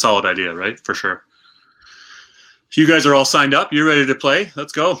great. It's a solid idea, right? For sure. You guys are all signed up. You're ready to play.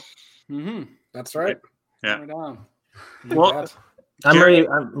 Let's go. Mm-hmm. That's right. Yeah. Well, I'm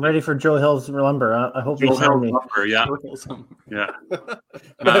ready for Joe Hill's lumber. I hope you sign me. Lumber, yeah.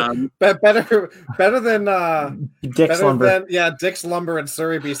 Better than Dick's Lumber. Dick's Lumber in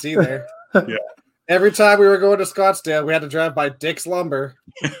Surrey, BC. There. Yeah. Every time we were going to Scottsdale, we had to drive by Dick's Lumber.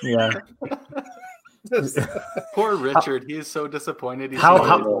 Yeah. Poor Richard. He is so disappointed.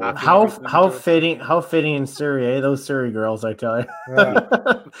 How fitting in Surrey, eh? Those Surrey girls, I tell you.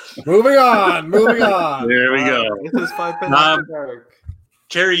 Yeah. Moving on. There we go. This is 5-pin after dark.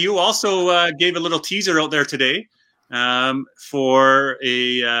 Carrie, you also gave a little teaser out there today for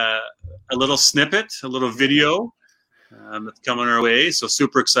a little snippet, a little video that's coming our way. So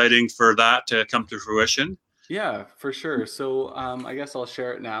super exciting for that to come to fruition. Yeah, for sure. So I guess I'll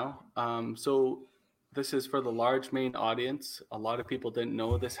share it now. So this is for the large main audience. A lot of people didn't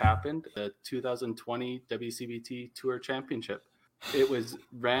know this happened. The 2020 WCBT Tour Championship. It was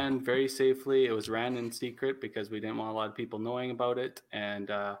ran very safely. It was ran in secret because we didn't want a lot of people knowing about it. And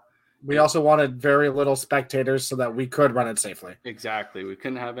we also wanted very little spectators so that we could run it safely. Exactly. We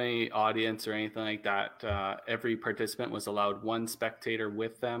couldn't have any audience or anything like that. Every participant was allowed one spectator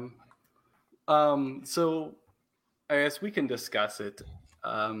with them. So I guess we can discuss it.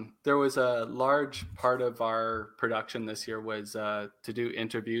 There was a large part of our production this year was to do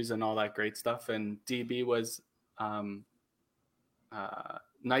interviews and all that great stuff. And DB was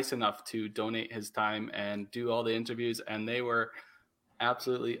nice enough to donate his time and do all the interviews, and they were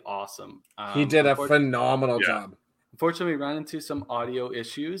absolutely awesome. He did a phenomenal job. Unfortunately, we ran into some audio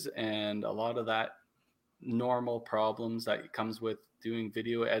issues and a lot of that normal problems that comes with doing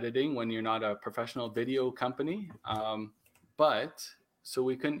video editing when you're not a professional video company. So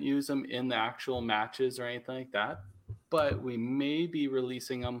we couldn't use them in the actual matches or anything like that, but we may be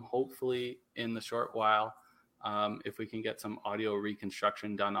releasing them hopefully in the short while, if we can get some audio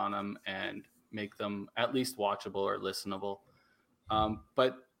reconstruction done on them and make them at least watchable or listenable.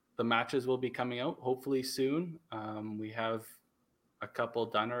 But the matches will be coming out hopefully soon. We have a couple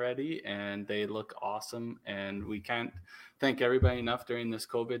done already and they look awesome, and we can't thank everybody enough during this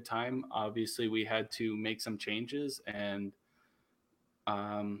COVID time. Obviously we had to make some changes, and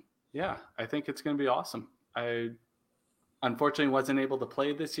I think it's going to be awesome. I unfortunately wasn't able to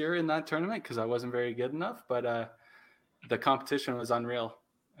play this year in that tournament because I wasn't very good enough, but the competition was unreal,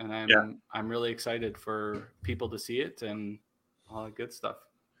 and I'm really excited for people to see it and all that good stuff.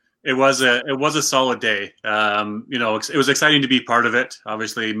 It was a solid day. It was exciting to be part of it.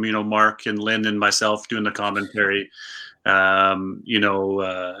 Obviously, Mark and Lynn and myself doing the commentary.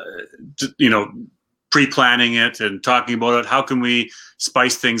 Pre-planning it and talking about it. How can we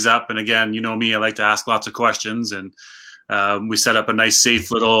spice things up? And again, me, I like to ask lots of questions, and we set up a nice,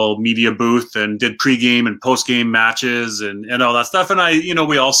 safe little media booth and did pre-game and post-game matches and all that stuff. And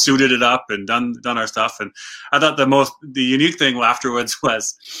we all suited it up and done our stuff. And I thought the unique thing afterwards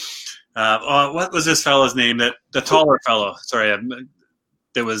was, what was this fella's name? The taller fellow. Sorry,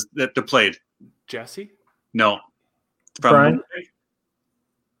 that played. Jesse? No. Brian?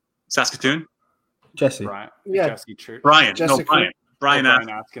 Saskatoon? Jesse. Brian. Yeah. Jesse Church. Brian. Jesse No, Brian. Brian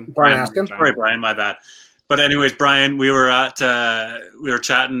Askin. Brian Askin. Sorry, Brian, my bad. But anyways, Brian, we were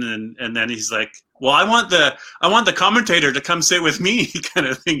chatting, and then he's like, "Well, I want the commentator to come sit with me," kind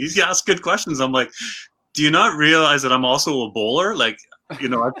of thing. He asked good questions. I'm like, "Do you not realize that I'm also a bowler?" Like, I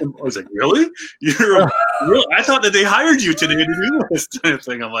was like, "Really? I thought that they hired you today to do this kind of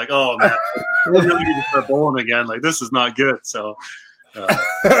thing." I'm like, "Oh man, I really need to start bowling again. Like, this is not good." So,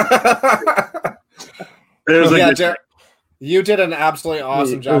 you did an absolutely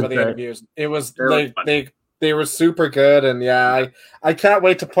awesome job of the interviews. It was they were super good, and I can't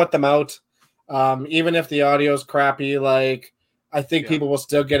wait to put them out. Even if the audio is crappy, like I think people will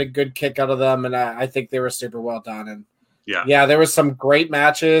still get a good kick out of them, and I think they were super well done. And there was some great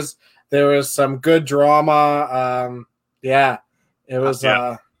matches. There was some good drama. It was.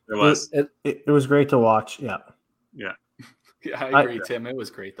 It was great to watch. Yeah. I agree, Tim. It was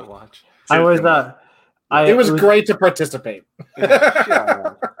great to watch. It was great to participate.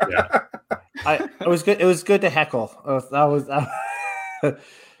 It was good. It was good to heckle. That was.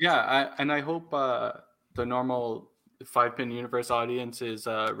 And I hope the normal 5-Pin Universe audience is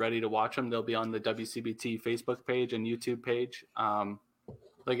ready to watch them. They'll be on the WCBT Facebook page and YouTube page.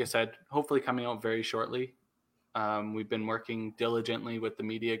 Like I said, hopefully coming out very shortly. We've been working diligently with the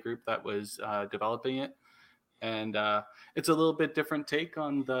media group that was developing it, and it's a little bit different take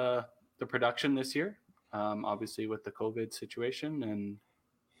on the production this year. Obviously with the COVID situation and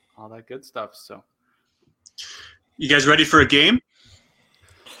all that good stuff. So, you guys ready for a game?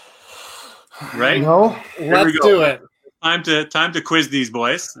 Right? No, let's do it. Time to quiz these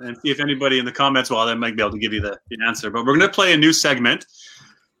boys and see if anybody in the comments, they might be able to give you the answer. But we're going to play a new segment.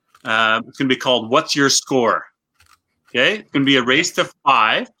 It's going to be called "What's Your Score?" Okay, it's going to be a race to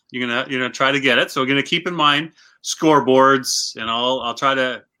 5. You're gonna try to get it. So we're going to keep in mind scoreboards, and I'll try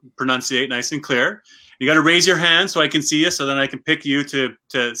to pronunciate nice and clear. You got to raise your hand so I can see you, so then I can pick you to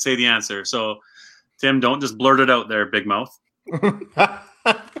say the answer. So, Tim, don't just blurt it out there, big mouth.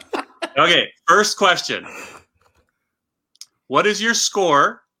 Okay, first question. What is your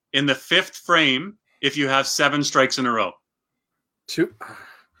score in the 5th frame if you have 7 strikes in a row?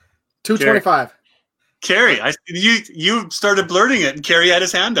 225. Carrie, you started blurting it, and Carrie had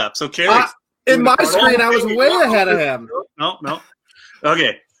his hand up. So, Carrie. In my screen, I was way ahead of him. No.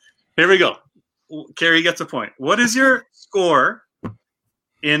 Okay, here we go. Carrie gets a point. What is your score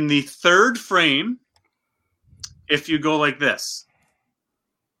in the 3rd frame if you go like this?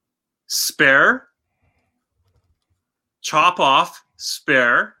 Spare, chop off,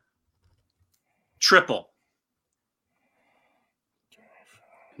 spare, triple.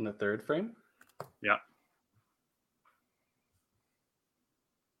 In the 3rd frame? Yeah.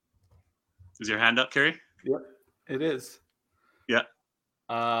 Is your hand up, Carrie? Yep, it is. Yeah.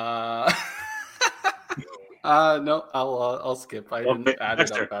 No, I'll skip. I didn't add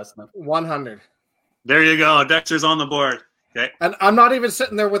it up fast enough. 100. There you go. Dexter's on the board. Okay. And I'm not even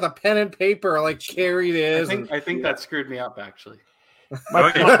sitting there with a pen and paper like Carrie is. I think that screwed me up, actually.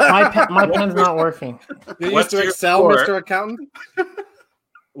 My pen's not working. You used to Excel, Mr. Accountant?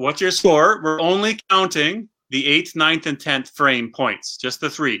 What's your score? We're only counting the 8th, 9th, and 10th frame points. Just the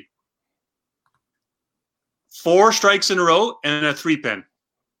 3. 4 strikes in a row and a 3-pin.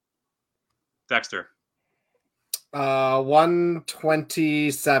 Dexter.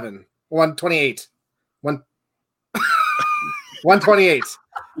 127. 128. 128.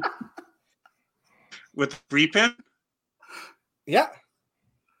 With 3-pin? Yeah.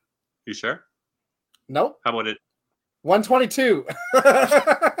 You sure? Nope. How about it? 122.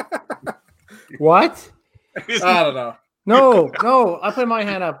 What? I don't know. No. I put my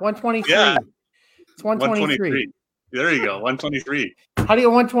hand up. 123. Yeah. It's 123. There you go. 123. How do you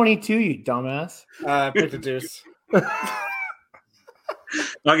 122, you dumbass? Pick the deuce.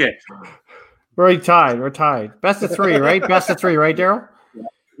 Okay. We're tied. Best of 3, right? Best of 3, right, Daryl?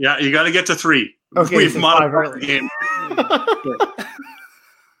 Yeah, you got to get to 3. Okay, We've so modified the game.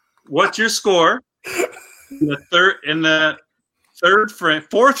 What's your score in the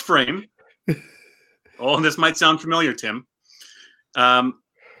 4th frame? Oh, this might sound familiar, Tim.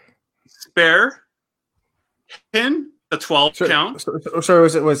 Spare, pin, the 12 count.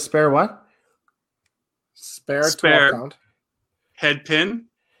 Sorry, was spare what? Spare 12 count. Head pin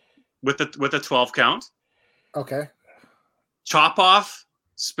with a 12 count. Okay. Chop off,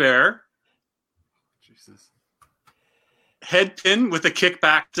 spare. Jesus. Head pin with a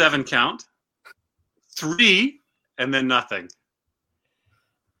kickback 7 count. 3 and then nothing.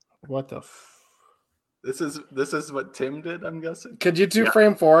 What the? This is what Tim did, I'm guessing. Could you do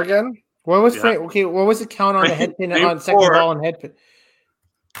frame 4 again? What was frame? Okay, what was the count on the head pin on second ball and head pin?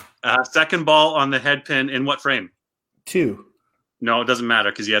 Second ball on the head pin in what frame? 2. No, it doesn't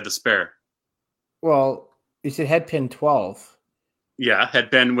matter because you had the spare. Well, you said head pin 12. Yeah, head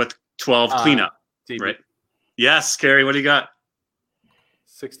pin with 12 cleanup. TB. Right. Yes, Kerry, what do you got?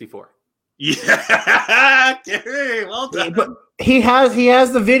 64. Yeah, Kerry, well done. But he has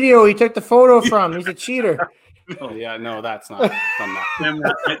the video he took the photo from. He's a cheater. Oh, yeah, no, that's not from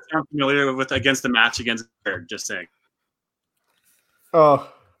that. I'm familiar with against the match against Kerry, just saying.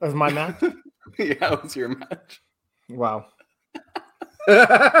 Oh, that was my match? Yeah, it was your match. Wow.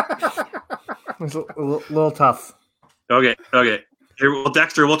 It was a little tough. Okay. Here, well,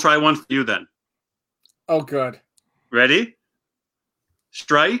 Dexter, we'll try one for you then. Oh, good. Ready?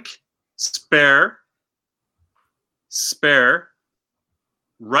 Strike, spare,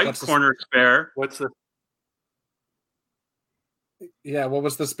 right What's the- corner spare. What's the Yeah, what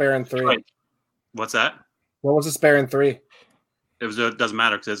was the spare in 3? Strike. What's that? What was the spare in 3? It doesn't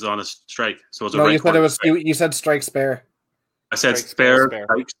matter because it's on a strike. So it's a No, right you said corner it was. strike. You said strike spare. I said Strike, spare, spare.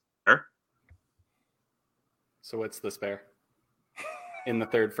 strike, spare. So what's the spare in the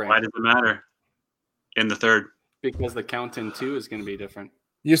third frame? Why does it matter? In the third. Because the count in 2 is going to be different.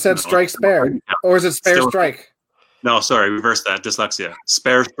 You said No, strike spare, or is it spare Still- strike? No, sorry, reverse that. Dyslexia.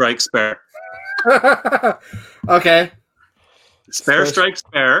 Spare, strike, spare. Okay. Spare, Spare- strike,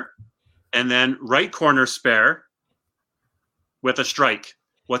 spare. And then right corner spare with a strike.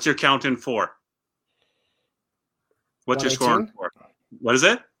 What's your count in 4? What's your score in 118? 4? What is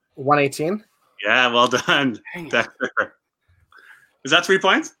it? 118. Yeah, well done, Dang it. Dexter. Is that 3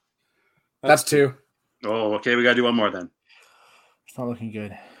 points? That's 2. Oh, okay. We got to do one more then. It's not looking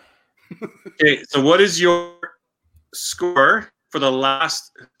good. Okay, so what is your score for the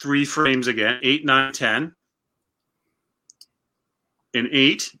last 3 frames again? 8, 9, 10. In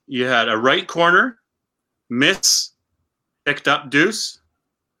 8, you had a right corner, miss, picked up deuce,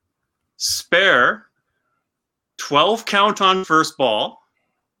 spare, 12 count on first ball,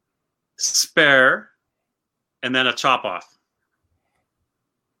 spare, and then a chop off.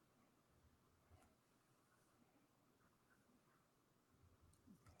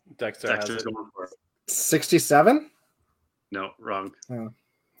 Dexter has Dexter's it. going for it. 67. No, wrong. Oh.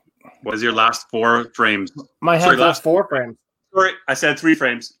 What is your last 4 frames? My Sorry, head's last- That's 4 frames. Sorry, I said 3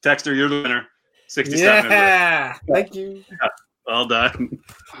 frames. Dexter, you're the winner. 67. Yeah. Thank you. Well done.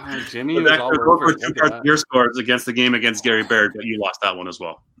 Oh, Jimmy So was Dexter, all go over for it. 2 Look at parts of that. your scores against the game against Gary Baird, but you lost that one as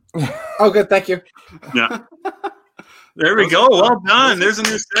well. Oh, good. Thank you. Yeah. There we Those go. are Well fun. done. Those There's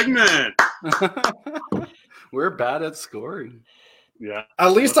a new segment. We're bad at scoring. Yeah.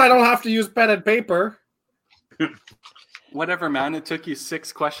 At least I don't have to use pen and paper. Whatever, man. It took you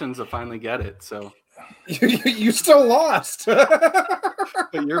 6 questions to finally get it. So, You still lost.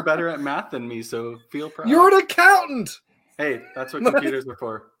 but you're better at math than me. So feel proud. You're an accountant. Hey, that's what computers are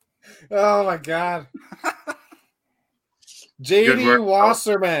for. Oh my god. Good JD work.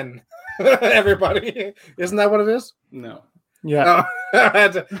 Wasserman. Everybody. Isn't that what it is? No. Yeah.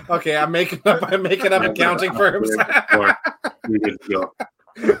 Oh. Okay, I'm making up accounting firms. We good to go.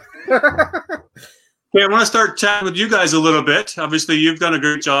 Okay, I want to start chatting with you guys a little bit. Obviously, you've done a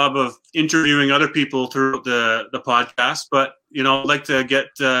great job of interviewing other people throughout the podcast, but I'd like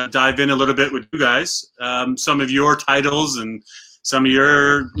to dive in a little bit with you guys. Some of your titles and some of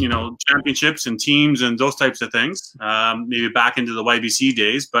your championships and teams and those types of things. Maybe back into the YBC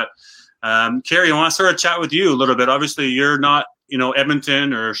days, but Kerry, I want to sort of chat with you a little bit. Obviously, you're not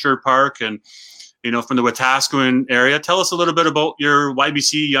Edmonton or Sherwood Park, and from the Wetaskiwin area. Tell us a little bit about your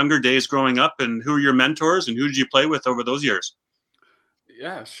YBC younger days growing up, and who are your mentors, and who did you play with over those years?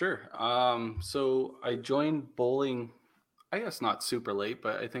 Yeah, sure. So I joined bowling, I guess not super late,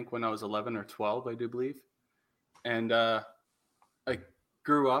 but I think when I was 11 or 12, I do believe. And I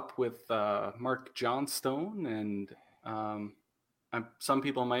grew up with Mark Johnstone, and some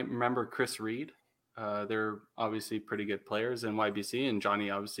people might remember Chris Reed. They're obviously pretty good players in YBC, and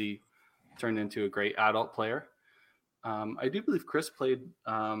Johnny obviously turned into a great adult player. I do believe Chris played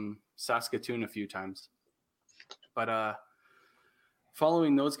Saskatoon a few times. But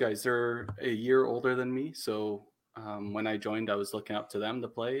following those guys, they're a year older than me. So when I joined, I was looking up to them to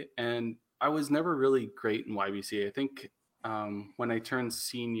play. And I was never really great in YBC. I think when I turned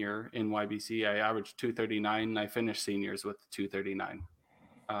senior in YBC, I averaged 239, and I finished seniors with 239.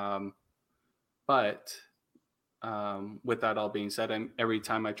 But with that all being said, every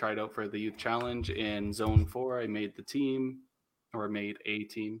time I tried out for the youth challenge in zone 4, I made the team or made a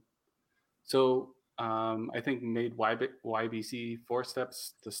team. So I think made YBC 4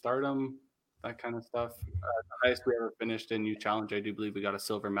 steps to stardom, that kind of stuff. The highest we ever finished in youth challenge, I do believe we got a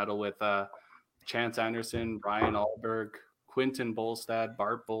silver medal with Chance Anderson, Ryan Alberg, Quinton Bolstad,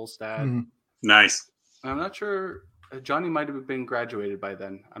 Bart Bolstad. Nice. I'm not sure Johnny might have been graduated by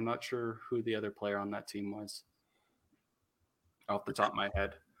then. I'm not sure who the other player on that team was off the top of my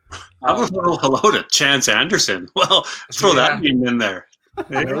head. I was a little hello to Chance Anderson. Well, throw that name in there.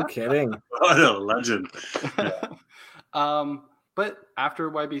 No kidding. What a legend. Yeah. But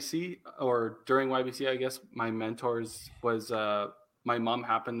after YBC, or during YBC, I guess my mentors was my mom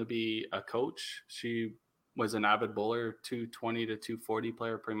happened to be a coach. She was an avid bowler, 220 to 240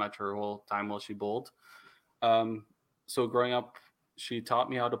 player pretty much her whole time while she bowled. So growing up, she taught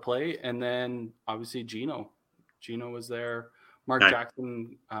me how to play. And then obviously Gino was there. Mark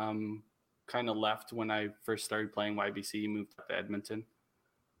Jackson kind of left when I first started playing YBC, moved up to Edmonton.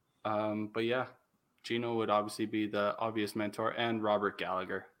 But yeah, Gino would obviously be the obvious mentor, and Robert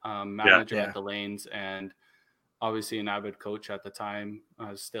Gallagher, manager at the Lanes, and obviously an avid coach at the time,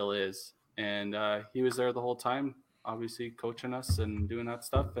 still is. And he was there the whole time, obviously coaching us and doing that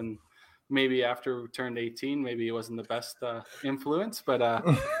stuff. And maybe after we turned 18, maybe he wasn't the best influence, but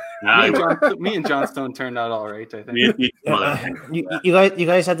me and John Stone turned out all right, I think. You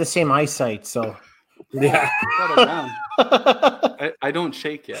guys had the same eyesight, so yeah. I don't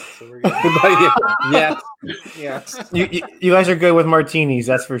shake yet, so we're good. Yes. You guys are good with martinis,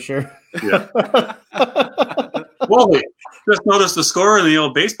 that's for sure. Yeah. Whoa! Just noticed the score in the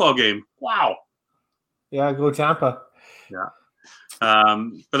old baseball game. Wow. Yeah, go Tampa. Yeah.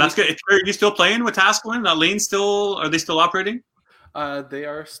 But that's good. Are you still playing with Wetaskiwin? Are they still operating? They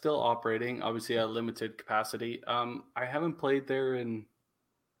are still operating, obviously at limited capacity. I haven't played there in,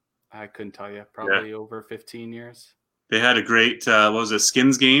 I couldn't tell you, probably over 15 years. They had a great,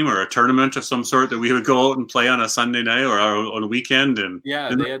 skins game or a tournament of some sort that we would go out and play on a Sunday night or on a weekend. And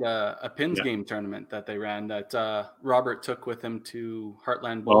they had a pins game tournament that they ran that Robert took with him to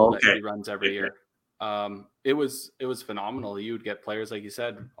Heartland Bowl that he runs every year. It was phenomenal. You would get players, like you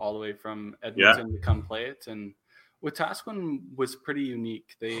said, all the way from Edmonton to come play it. And Wetaskiwin was pretty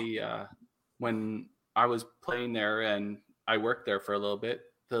unique. They when I was playing there and I worked there for a little bit,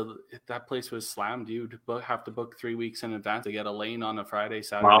 that place was slammed. You'd have to book 3 weeks in advance to get a lane on a Friday,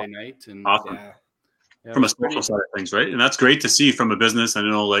 Saturday night. And awesome. From a social side of things, right? And that's great to see from a business. I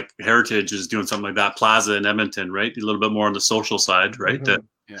know like Heritage is doing something like that, Plaza in Edmonton, right? A little bit more on the social side, right?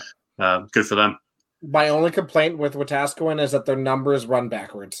 Mm-hmm. Good for them. My only complaint with Wetaskiwin is that their numbers run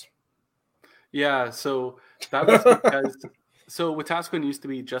backwards. Yeah, so that was because Wetaskiwin used to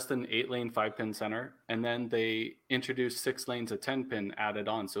be just an 8-lane 5-pin center, and then they introduced 6 lanes of 10-pin added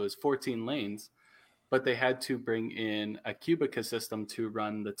on, so it was 14 lanes, but they had to bring in a Cubica system to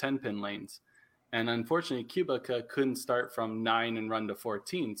run the 10-pin lanes. And unfortunately, Cubica couldn't start from 9 and run to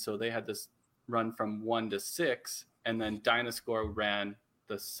 14, so they had to run from 1 to 6, and then Dynascore ran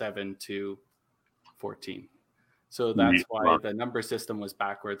the 7 to 14. So that's why the number system was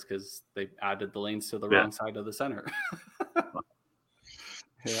backwards, because they added the lanes to the wrong side of the center.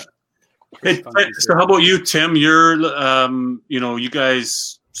 Hey, so how about you, Tim? You're, you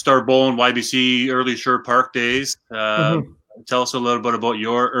guys start bowling YBC early Sherwood Park days. Tell us a little bit about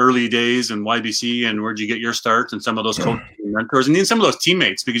your early days in YBC and where'd you get your start and some of those coaches and mentors and even some of those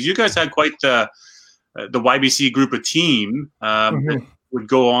teammates, because you guys had quite the YBC group of team that would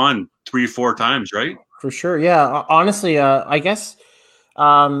go on 3 or 4 times, right? For sure. Yeah. Honestly, I guess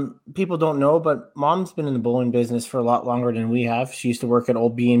people don't know, but Mom's been in the bowling business for a lot longer than we have. She used to work at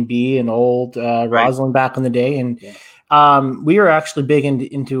old B&B and old Roslyn back in the day. And we were actually big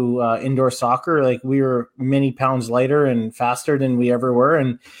into indoor soccer. Like, we were many pounds lighter and faster than we ever were.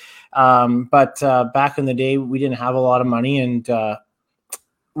 And but back in the day, we didn't have a lot of money, and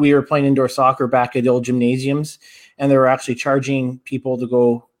we were playing indoor soccer back at the old gymnasiums, and they were actually charging people to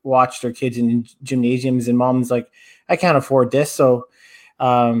go watch their kids in gymnasiums. And Mom's like, I can't afford this. So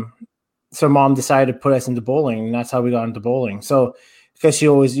Mom decided to put us into bowling, and that's how we got into bowling. So, because she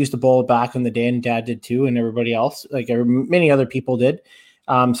always used to bowl back in the day, and Dad did too, and everybody else, like many other people did.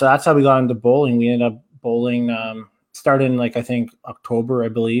 So that's how we got into bowling. We ended up bowling, started in I think October, I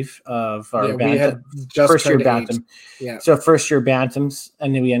believe, of our first year bantam. Yeah. So first year bantams,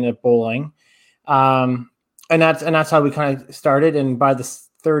 and then we ended up bowling. And that's how we kind of started. And by the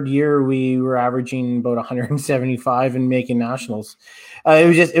third year, we were averaging about 175 and making nationals.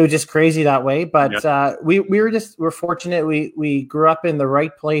 It was just crazy that way. But we're fortunate. We grew up in the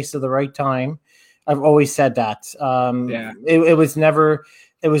right place at the right time. I've always said that. It was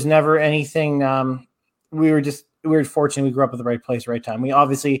never anything. We were just we were fortunate. We grew up at the right place, right time. We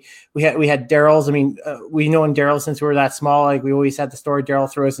had Daryl's. I mean, we known Daryl since we were that small. Like we always had the story.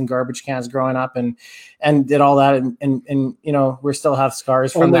 Daryl threw us in garbage cans growing up, and did all that, and you know, we still have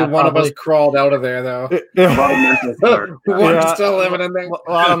scars from Only that. one of us crawled out of there though. One's still living in there.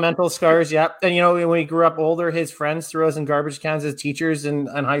 A lot of mental scars. Yeah, and you know, when we grew up older, his friends threw us in garbage cans as teachers in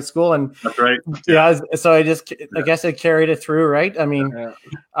high school, and that's right. Yeah, so I guess it carried it through, right? I mean,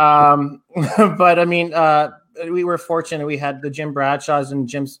 but I mean, we were fortunate. We had the Jim Bradshaws, and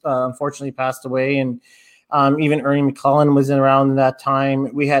Jim's unfortunately passed away, and even Ernie McClellan was around that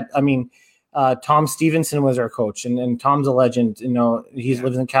time. We had, I mean, Tom Stevenson was our coach, and Tom's a legend. You know,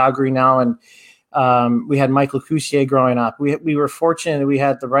 lives in Calgary now, and we had Michael Cousier growing up. We were fortunate. We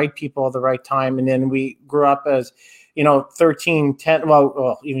had the right people at the right time, and then we grew up as, you know, 13, 10,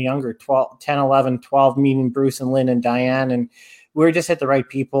 well, even younger, 12, 10, 11, 12, meeting Bruce and Lynn and Diane, and we were just at the right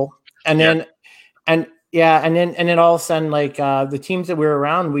people. And then, and then all of a sudden, like the teams that we were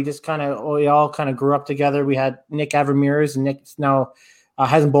around, we all kind of grew up together. We had Nick Avramires, and Nick now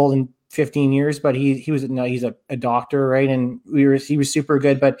hasn't bowled in 15 years, but he's a doctor, right? And he was super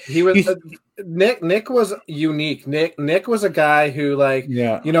good, but Nick was unique. Nick was a guy who, like,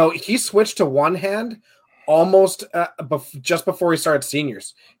 you know, he switched to one hand almost just before he started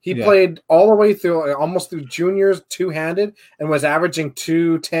seniors. He played all the way through, almost through juniors, two-handed, and was averaging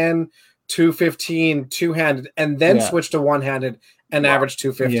 210, 215, two-handed, and then switched to one-handed and averaged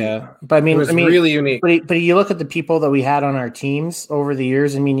 250. Yeah, but I mean, it was really unique. But you look at the people that we had on our teams over the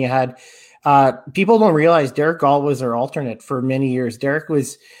years. I mean, you had people don't realize Derek Gall was our alternate for many years. Derek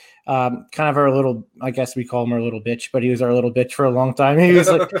was kind of our little, I guess we call him our little bitch, but he was our little bitch for a long time. He was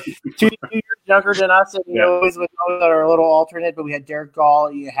like 2 years younger than us, and he always was our little alternate. But we had Derek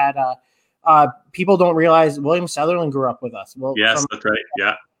Gall. You had people don't realize William Sutherland grew up with us. Well, yes, that's right.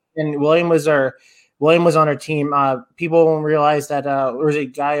 Yeah, and William was on our team. People don't realize that there was a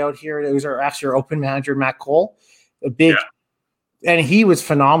guy out here that was our open manager, Matt Cole, and he was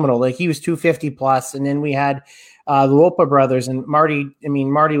phenomenal. Like, he was 250 plus. And then we had the Lopa brothers and Marty. I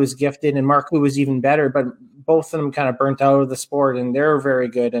mean, Marty was gifted, and Mark was even better, but both of them kind of burnt out of the sport, and they're very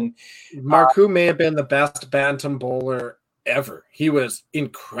good. And Marku may have been the best bantam bowler ever. He was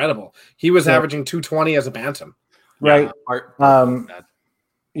incredible. He was averaging 220 as a bantam. Right. Bart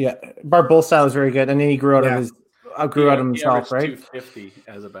Bullstyle was very good, and then he grew out of himself, right? 250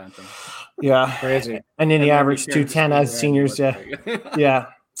 as a bantam. Yeah, crazy. And then he averaged 210 as seniors. Yeah.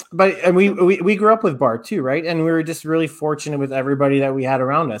 But and we grew up with Bart too, right? And we were just really fortunate with everybody that we had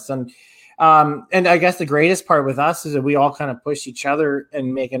around us. And I guess the greatest part with us is that we all kind of pushed each other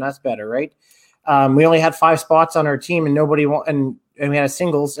and making us better, right? We only had 5 spots on our team, and and we had a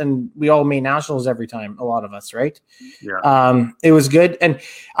singles, and we all made nationals every time, a lot of us, right? Yeah. It was good. And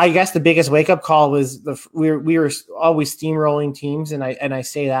I guess the biggest wake-up call was we were always steamrolling teams, and I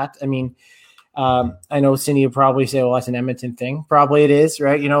say that. I mean, I know Cindy would probably say, well, that's an Edmonton thing. Probably it is,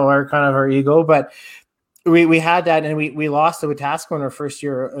 right? You know, our ego, but we had that, and we lost to Wetaskiwin in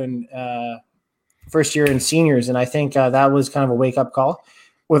our first year in seniors, and I think that was kind of a wake-up call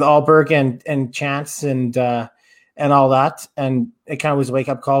with Alberg and Chance and all that, and it kind of was a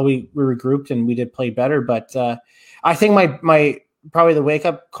wake-up call. We regrouped and we did play better, but I think my probably the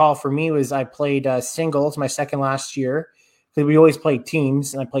wake-up call for me was I played singles my second last year, because we always played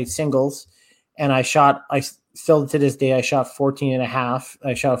teams, and I played singles, and I still to this day I shot 14 and a half.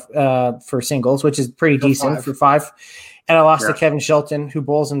 I shot for singles, which is pretty decent for 5, and I lost to Kevin Shilton, who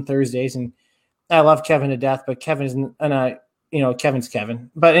bowls on Thursdays, and I love Kevin to death, but Kevin's Kevin's Kevin.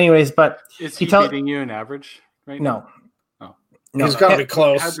 But anyways, is he beating you in average? Right no. Oh. No. He's got to be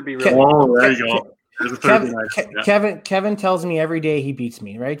close. It has to be there you go. Kevin tells me every day he beats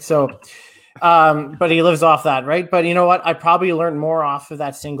me, right? So, but he lives off that, right? But you know what? I probably learned more off of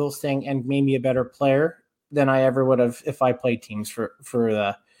that singles thing and made me a better player than I ever would have if I played teams for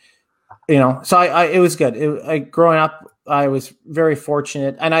the, you know. So it was good. Growing up, I was very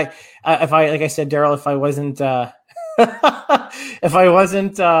fortunate, and like I said, Daryl, if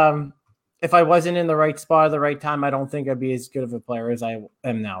I wasn't in the right spot at the right time, I don't think I'd be as good of a player as I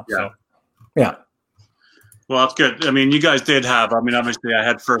am now. Yeah. So, yeah. Well, it's good. I mean, you guys did have, obviously I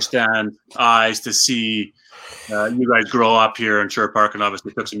had firsthand eyes to see you guys grow up here in Sher Park, and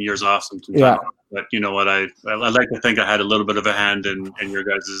obviously took some years off. Time off. But you know what? I like to think I had a little bit of a hand in your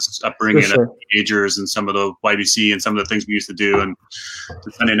guys' upbringing as teenagers, and some of the YBC and some of the things we used to do, and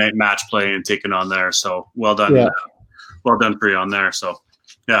the Sunday night match play and taking on there. So well done. Yeah. Well done for you on there. So,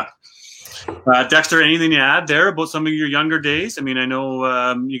 yeah. Dexter, anything to add there about some of your younger days? I mean, I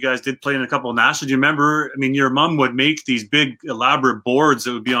know you guys did play in a couple of nationals. Do you remember? I mean, your mom would make these big, elaborate boards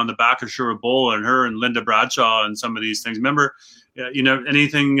that would be on the back of Sherwood Bowl, and her and Linda Bradshaw and some of these things. Remember,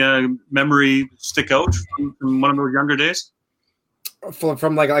 anything memory stick out from one of those younger days?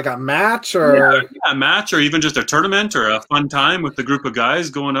 From like a match or a match, or even just a tournament or a fun time with the group of guys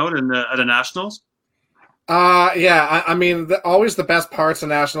going out at a nationals. I mean, always the best parts of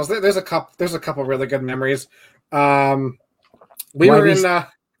nationals. There's a couple really good memories. We were in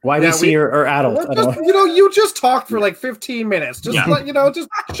YBC or adult. You just talked for like 15 minutes. Just just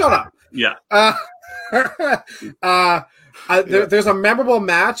shut up. Yeah. There's a memorable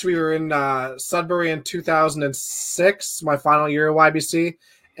match. We were in Sudbury in 2006, my final year at YBC,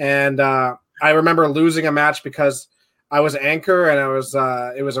 and I remember losing a match because I was anchor, and it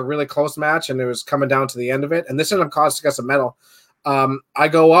was a really close match, and it was coming down to the end of it, and this ended up costing us a medal. I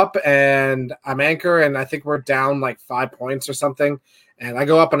go up, and I'm anchor, and I think we're down like 5 points or something, and I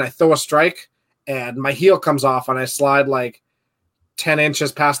go up and I throw a strike, and my heel comes off, and I slide like 10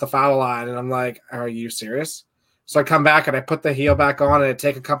 inches past the foul line, and I'm like, are you serious? So I come back, and I put the heel back on, and I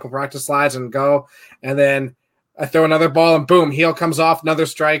take a couple practice slides and go, and then I throw another ball, and boom, heel comes off, another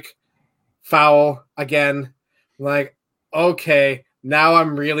strike, foul again. I'm like, okay, now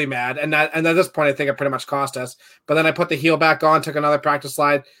I'm really mad. And at this point, I think it pretty much cost us. But then I put the heel back on, took another practice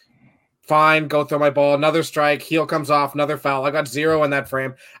slide. Fine, go throw my ball. Another strike, heel comes off, another foul. I got 0 in that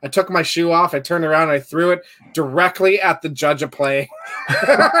frame. I took my shoe off. I turned around, and I threw it directly at the judge of play.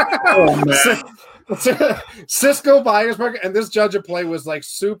 Oh, man. Cisco Byersburg, and this judge of play was like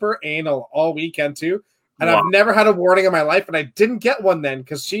super anal all weekend too. And wow. I've never had a warning in my life, and I didn't get one then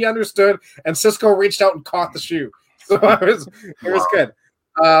because she understood, and Cisco reached out and caught the shoe. So it was good.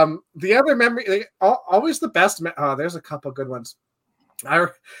 The other memory, always the best. There's a couple good ones.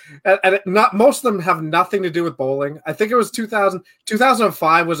 Not most of them have nothing to do with bowling. I think it was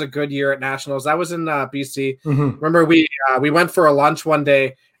 2005 was a good year at nationals. I was in BC. Mm-hmm. Remember we went for a lunch one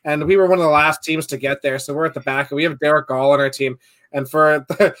day, and we were one of the last teams to get there. So we're at the back, and we have Derek Gall on our team. And for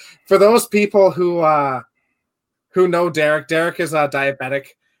those people who know Derek is diabetic,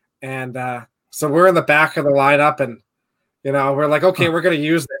 and so we're in the back of the lineup, and we're like, okay, we're gonna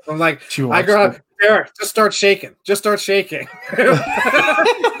use this. I'm like, I go up, Derek, just start shaking.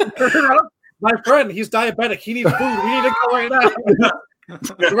 My friend, he's diabetic. He needs food. We need to go right now.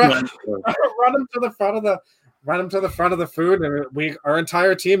 run him to the front of the food, and our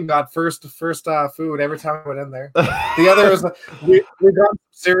entire team got first food every time we went in there. The other was we got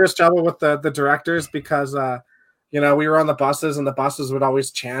serious trouble with the directors because we were on the buses, and the buses would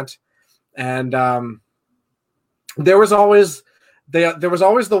always chant, and there was always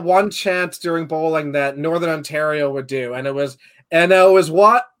the one chant during bowling that Northern Ontario would do, and it was "NO is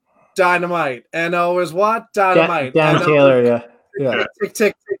what? Dynamite. NO is what? Dynamite." Dan Taylor, yeah. Tick,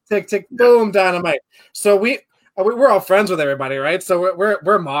 tick, tick, tick, tick, boom, dynamite. So we're all friends with everybody, right? So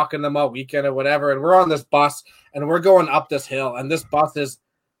we're mocking them all weekend or whatever, and we're on this bus, and we're going up this hill, and this bus is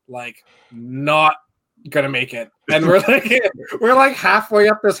like not gonna make it, and we're like halfway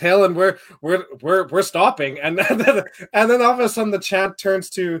up this hill, and we're stopping, and then all of a sudden the chant turns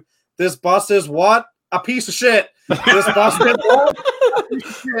to, "This bus is what? A piece of shit. This bus is what? A piece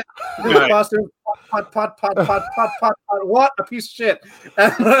of shit. This bus is pot, what? A piece of shit."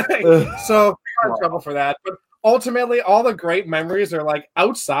 And so we got in trouble for that, but ultimately all the great memories are like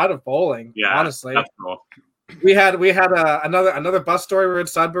outside of bowling. Yeah, honestly, that's cool. We had another bus story. We were in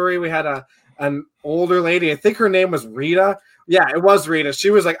Sudbury. We had an older lady. I think her name was Rita. Yeah, it was Rita. She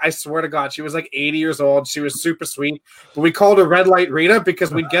was like, I swear to God, she was like 80 years old. She was super sweet. But we called her Red Light Rita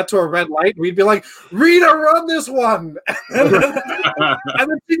because we'd get to a red light. We'd be like, "Rita, run this one." And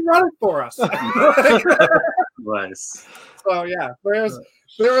then she'd run it for us. Nice. So yeah, there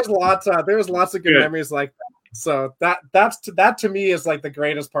was lots of good memories like that. So that to me is like the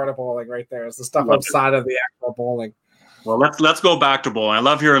greatest part of bowling right there, is the stuff outside of the actual bowling. Well, let's go back to bowling. I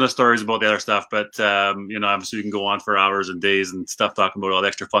love hearing the stories about the other stuff, but obviously we can go on for hours and days and stuff talking about all the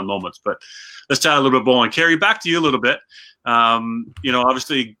extra fun moments. But let's chat a little bit bowling. Carrie, back to you a little bit.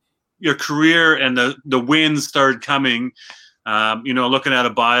 Obviously your career and the wins started coming. Looking at a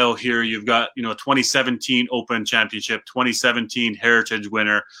bio here, you've got 2017 Open Championship, 2017 Heritage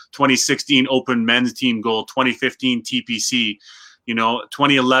winner, 2016 Open Men's Team Gold, 2015 TPC.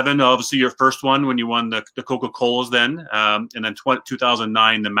 2011, obviously your first one when you won the Coca-Colas then, and then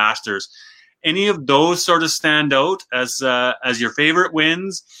 2009, the Masters. Any of those sort of stand out as your favorite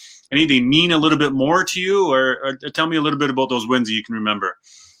wins? Any they mean a little bit more to you, or tell me a little bit about those wins that you can remember?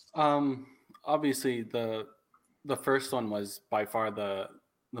 Obviously the first one was by far the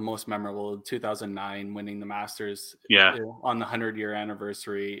the most memorable. 2009, winning the Masters, Yeah, on the 100-year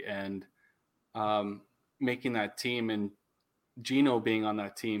anniversary, and making that team, and Gino being on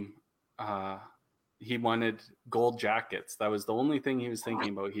that team. He wanted gold jackets. That was the only thing he was thinking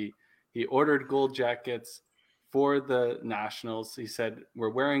about. He ordered gold jackets for the Nationals. He said, "We're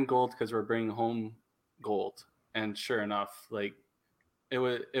wearing gold because we're bringing home gold." And sure enough, like it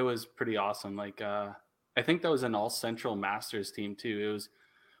was pretty awesome. Like I think that was an all Central Masters team too. It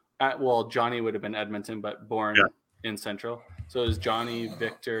was Johnny would have been Edmonton, but born in Central. So it was Johnny,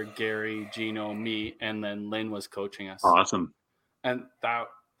 Victor, Gary, Gino, me, and then Lynn was coaching us. awesome. And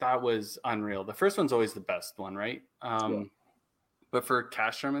that was unreal. The first one's always the best one, right? But for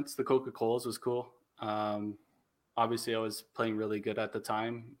cash tournaments, the Coca-Colas was cool. Obviously, I was playing really good at the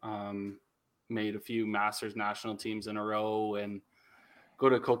time. Made a few Masters national teams in a row, and go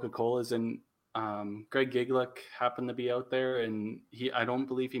to Coca-Colas. And Greg Giglick happened to be out there, and I don't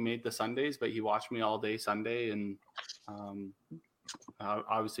believe he made the Sundays, but he watched me all day Sunday, and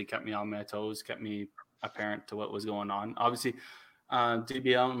obviously kept me on my toes, kept me apparent to what was going on. Obviously,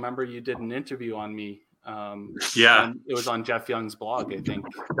 DBL, remember you did an interview on me. It was on Jeff Young's blog, I think.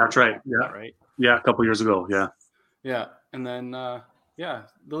 That's right. Yeah, right. Yeah, a couple years ago. Yeah, and then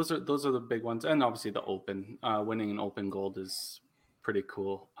those are the big ones, and obviously the Open. Winning an Open Gold is pretty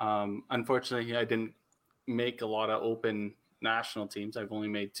cool. Unfortunately, I didn't make a lot of Open national teams. I've only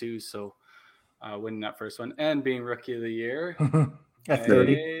made 2, so winning that first one and being Rookie of the Year. At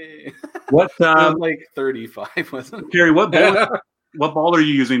 30. What like 35, wasn't it? Gary, what ball are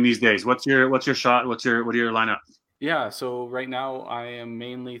you using these days? What's your shot? What are your lineup? Yeah, so right now I am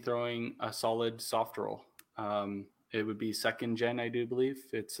mainly throwing a solid soft roll. It would be 2nd gen, I do believe.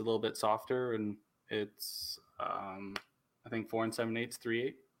 It's a little bit softer, and it's I think 4 7/8,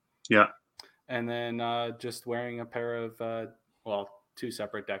 3/8. Yeah, and then just wearing a pair of 2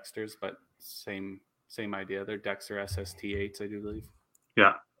 separate Dexters, but same idea. They're Dexter SST8s, I do believe.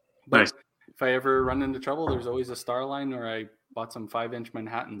 Yeah, but nice. If I ever run into trouble, there's always a Starline, or I bought some 5-inch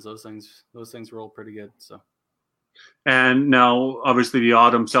Manhattans. Those things roll pretty good. So. And now, obviously, the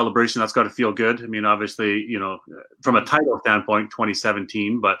autumn celebration, that's got to feel good. I mean, obviously, from a title standpoint,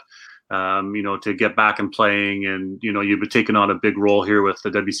 2017, but, to get back and playing, and, you've been taking on a big role here with the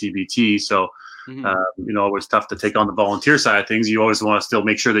WCBT. So, always tough to take on the volunteer side of things. You always want to still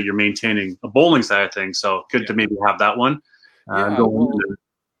make sure that you're maintaining a bowling side of things. So good to maybe have that one.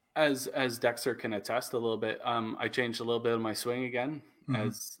 As Dexter can attest a little bit, I changed a little bit of my swing again,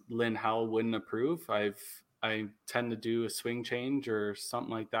 as Lynn Howell wouldn't approve. I tend to do a swing change or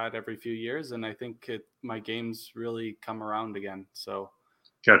something like that every few years, and I think my game's really come around again. So,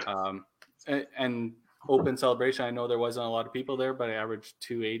 good. And Open celebration, I know there wasn't a lot of people there, but I averaged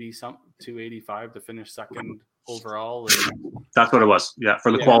 285 to finish 2nd overall. And, that's what it was. Yeah,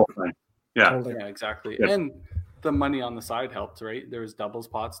 for the qualifying. Yeah, exactly. Good. And the money on the side helped, right? There was doubles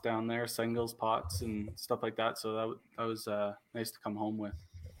pots down there, singles pots, and stuff like that. So that was nice to come home with.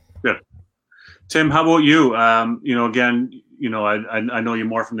 Good. Tim, how about you? Again, I know you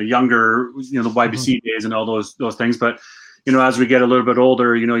more from the younger, the YBC days and all those things, but as we get a little bit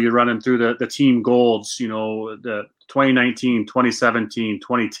older, you're running through the team golds, the 2019, 2017,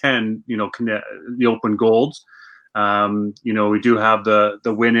 2010, the Open Golds. We do have the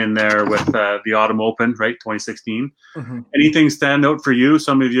win in there with the Autumn Open, right? 2016. Anything stand out for you?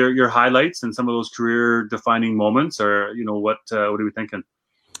 Some of your highlights and some of those career defining moments, or what are we thinking?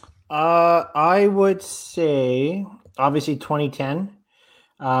 I would say obviously 2010.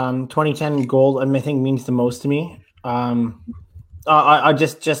 2010 gold, I think, means the most to me. I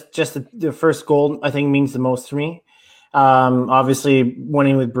just the first gold, I think, means the most to me. Obviously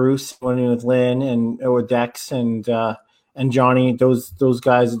winning with Bruce, winning with Lynn, and with Dex and Johnny, those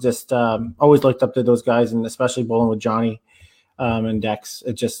guys just always looked up to those guys, and especially bowling with Johnny and Dex.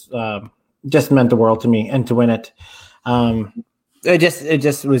 It just meant the world to me, and to win it. It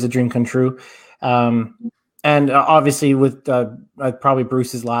just was a dream come true. And obviously with probably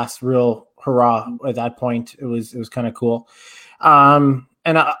Bruce's last real hurrah at that point, it was kind of cool. And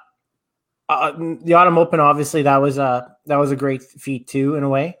the Autumn Open, obviously that was a great feat too, in a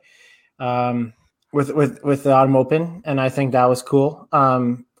way, with the Autumn Open. And I think that was cool.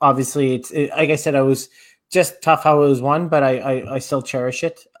 Obviously it's like I said, I was just tough how it was won, but I still cherish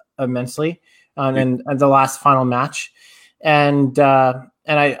it immensely. And the last final match. And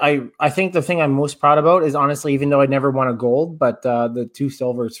I think the thing I'm most proud about is, honestly, even though I never won a gold, but the 2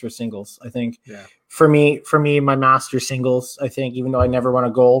 silvers for singles. I think for me, my master singles, I think, even though I never won a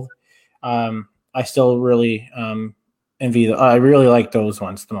gold, I still really envy I really like those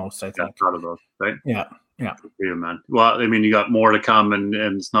ones the most, I think. Proud of those, right? Yeah. Yeah. Yeah, man. Well, I mean, you got more to come, and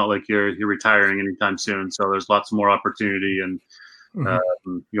it's not like you're retiring anytime soon. So there's lots more opportunity, and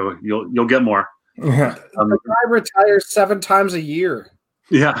you'll get more. The guy retires 7 times a year.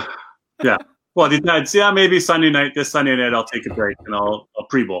 Yeah. Well, maybe this Sunday night I'll take a break and I'll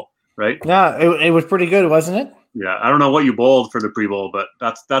pre-bowl, right? Yeah, it was pretty good, wasn't it? Yeah, I don't know what you bowled for the pre-bowl, but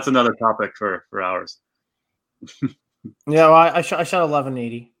that's another topic for hours. Yeah, well, I shot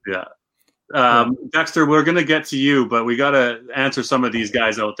 1180. Yeah. Dexter, we're going to get to you, but we got to answer some of these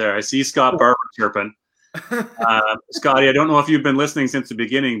guys out there. I see Scott Barber chirping. Scotty, I don't know if you've been listening since the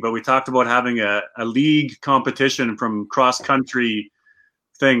beginning, but we talked about having a league competition from cross-country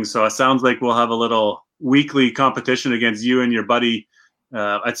things. So it sounds like we'll have a little weekly competition against you and your buddy.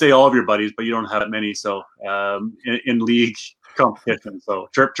 I'd say all of your buddies, but you don't have that many. So in league competition. So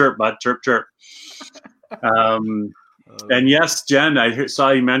chirp, chirp, bud, chirp, chirp. And yes, Jen, I saw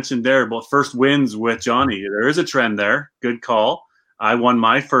you mentioned there about first wins with Johnny. There is a trend there. Good call. I won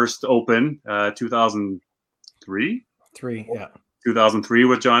my first Open 2003. 2003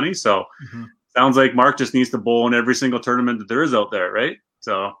 with Johnny. So sounds like Mark just needs to bowl in every single tournament that there is out there, right?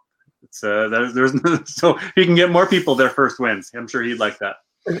 So it's so he can get more people their first wins. I'm sure he'd like that.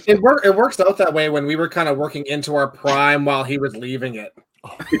 It works out that way when we were kind of working into our prime while he was leaving it.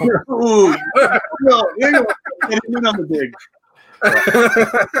 Ooh,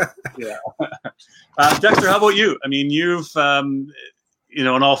 yeah. Dexter, how about you? I mean, you've in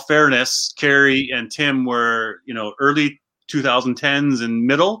all fairness, Kerry and Tim were early 2010s and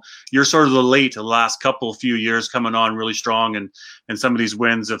middle. You're sort of the last few years coming on really strong, and some of these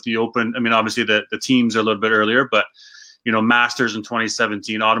wins of the Open. I mean, obviously the teams are a little bit earlier, but Masters in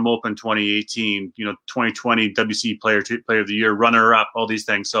 2017, Autumn Open 2018, 2020 WC Player of the Year, runner up, all these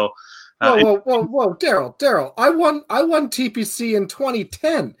things. So, whoa, Daryl! I won TPC in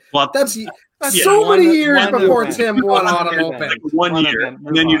 2010. Well, that's so many years before Tim won Autumn Open. Like 1 year, and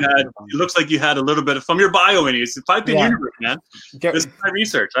then you had. It looks like you had a little bit of from your bio in it. It's 5-pin universe, man. This is my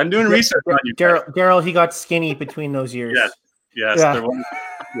research. I'm doing research on you. Daryl, he got skinny between those years. Yes. There was,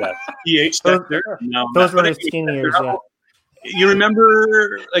 PH Dexter. Those were the skinny years. Yeah. You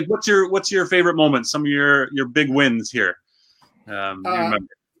remember, like, what's your favorite moment? Some of your big wins here. You remember?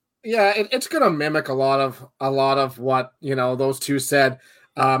 Yeah, it's gonna mimic a lot of what those two said.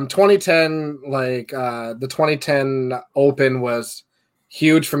 2010, the 2010 Open was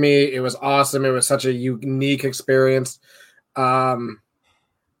huge for me. It was awesome. It was such a unique experience. We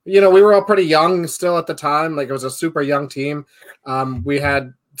were all pretty young still at the time. Like, it was a super young team. We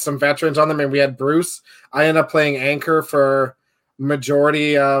had some veterans on them, and we had Bruce. I ended up playing anchor for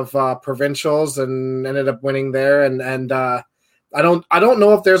majority of provincials and ended up winning there. And I don't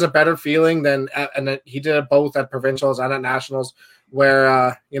know if there's a better feeling than and he did it both at provincials and at nationals,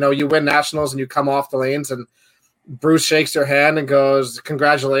 where you win nationals and you come off the lanes and Bruce shakes your hand and goes,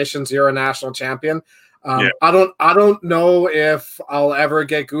 "Congratulations, you're a national champion." I don't know if I'll ever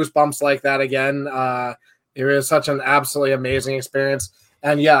get goosebumps like that again. It was such an absolutely amazing experience.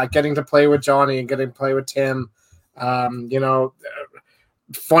 And getting to play with Johnny and getting to play with Tim,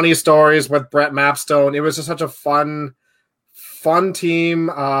 funny stories with Brett Mapstone. It was just such a fun team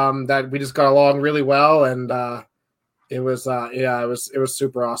that we just got along really well, and it was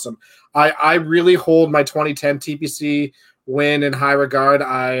super awesome. I really hold my 2010 TPC win in high regard.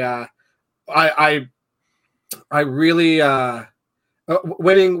 I really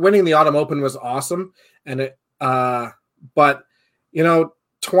winning the Autumn Open was awesome, and but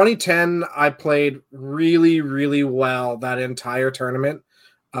 2010 I played really, really well that entire tournament.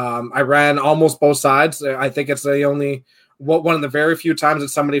 I ran almost both sides. I think it's one of the very few times that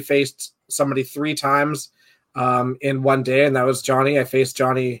somebody faced somebody 3 times in one day, and that was Johnny. I faced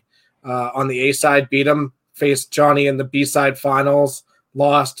Johnny on the A side, beat him, faced Johnny in the B side finals,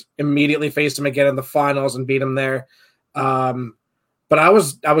 lost, immediately faced him again in the finals and beat him there. But I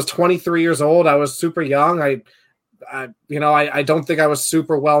was 23 years old. I was super young. I don't think I was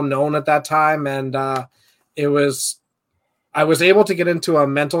super well known at that time, and I was able to get into a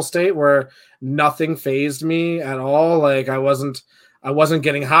mental state where nothing fazed me at all. Like, I wasn't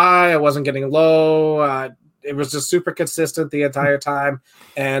getting high, I wasn't getting low. It was just super consistent the entire time,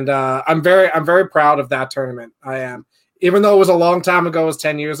 and I'm very proud of that tournament. I am, even though it was a long time ago. It was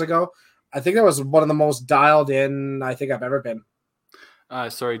 10 years ago. I think that was one of the most dialed in I think I've ever been.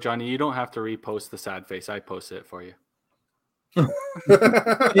 Sorry, Johnny, you don't have to repost the sad face. I posted it for you.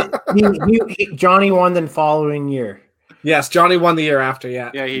 Johnny won the following year. Yes, Johnny won the year after.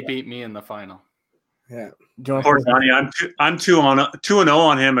 Yeah, he beat me in the final. Yeah, poor Johnny. I'm 2-0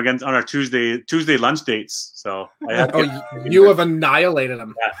 on him against on our Tuesday lunch dates. So you have annihilated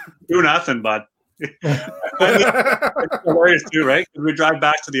him. Yeah, 2-0, bud. It's hilarious too, right? We drive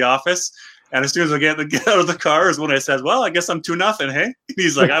back to the office, and as soon as I get out of the car is when I said, "Well, I guess I'm 2-0, hey?" And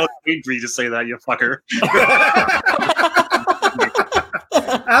he's like, "I was waiting for you to say that, you fucker."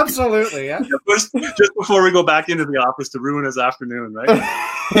 Absolutely, yeah. Just before we go back into the office to ruin his afternoon, right?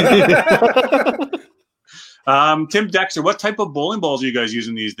 Tim Dexter, what type of bowling balls are you guys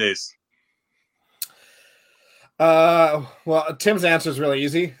using these days? Well, Tim's answer is really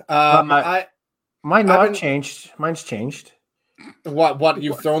easy. Mine's changed. What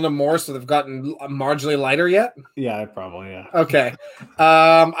you've thrown them more, so they've gotten marginally lighter yet? Yeah, probably. Yeah. Okay.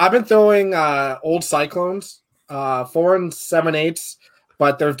 I've been throwing old Cyclones, 4 7/8,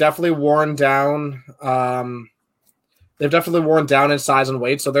 but they've definitely worn down. They've definitely worn down in size and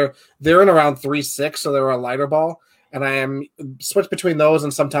weight, so they're in around 3.6, so they're a lighter ball. And I am switched between those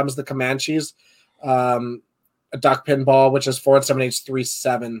and sometimes the Comanches, a duck pin ball, which is 4 7/8,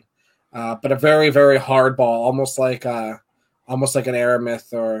 3.7, but a very, very hard ball, almost like an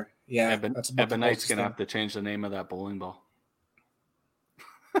Aramith or Ebonite's gonna have to change the name of that bowling ball.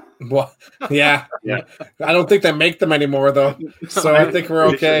 Well, yeah. I don't think they make them anymore, though. So I think we're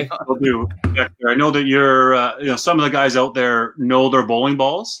okay. I know that you're, some of the guys out there know their bowling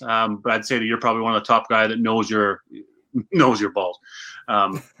balls, but I'd say that you're probably one of the top guy that knows your balls,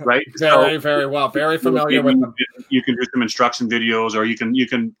 right? Very, very well. Very familiar with them. You can do some instruction videos, or you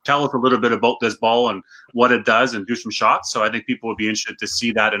can tell us a little bit about this ball and what it does, and do some shots. So I think people would be interested to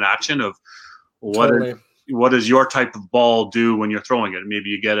see that in action of what does your type of ball do when you're throwing it? Maybe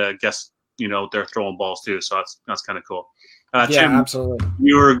you get a guest, they're throwing balls too. So that's kind of cool. Tim, absolutely.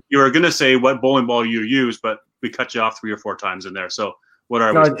 You were going to say what bowling ball you use, but we cut you off 3 or 4 times in there. So what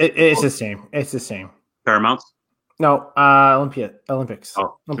are we? It's the same. It's the same. Paramounts? No, Olympics.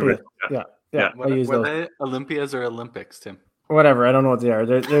 Oh, Olympia. Yeah. Were they Olympias or Olympics, Tim? Whatever. I don't know what they are.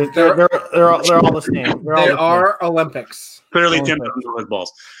 They're all the same. They are Olympics. Clearly, Olympics. Tim doesn't know his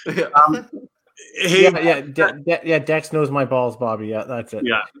balls. Yeah. Dex knows my balls, Bobby. Yeah, that's it.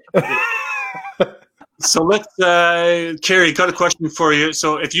 Yeah. So let's, Carrie, got a question for you.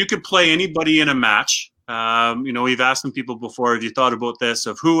 So if you could play anybody in a match, we've asked some people before, have you thought about this,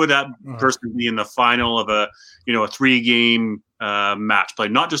 of who would that person be in the final of a 3-game match play?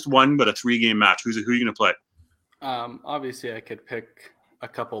 Not just one, but a 3-game match. Who are you going to play? Obviously, I could pick a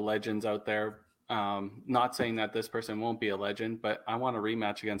couple legends out there. Not saying that this person won't be a legend, but I want a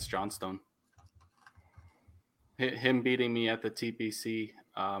rematch against Johnstone. Him beating me at the TPC,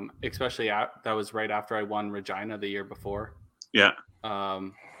 especially that was right after I won Regina the year before. Yeah.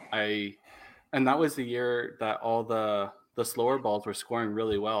 And that was the year that all the slower balls were scoring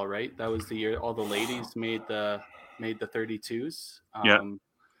really well, right? That was the year all the ladies made the 32s.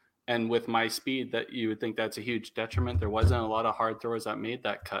 And with my speed, that you would think that's a huge detriment. There wasn't a lot of hard throwers that made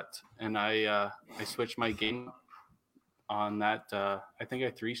that cut, and I switched my game on that. I think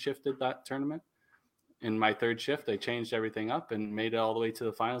I 3-shifted that tournament. In my 3rd shift, I changed everything up and made it all the way to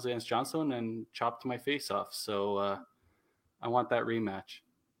the finals against Johnstone and chopped my face off. So I want that rematch.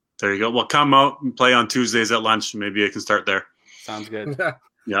 There you go. Well, come out and play on Tuesdays at lunch. Maybe I can start there. Sounds good.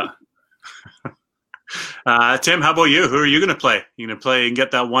 Yeah. Tim, how about you? Who are you going to play? You going to play and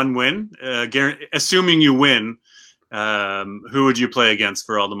get that one win? Assuming you win, who would you play against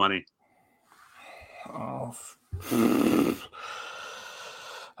for all the money?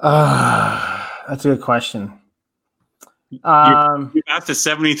 That's a good question. You asked it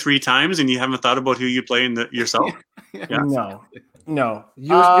 73 times and you haven't thought about who you play yourself? Yeah. No.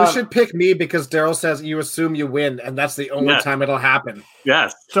 You should pick me because Daryl says you assume you win, and that's the only time it'll happen.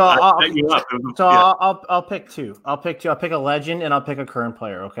 Yes. So I'll pick 2. I'll pick a legend and I'll pick a current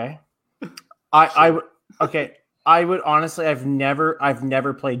player. Okay. I would honestly. I've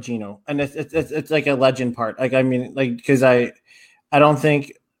never played Gino, and it's like a legend part. Because I don't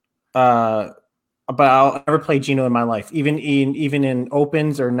think. But I'll never play Gino in my life, even in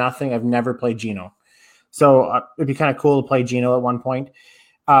opens or nothing. I've never played Gino. So it'd be kind of cool to play Gino at one point.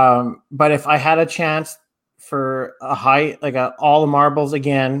 But if I had a chance for all the marbles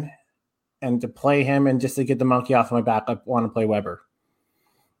again and to play him and just to get the monkey off my back, I want to play Weber.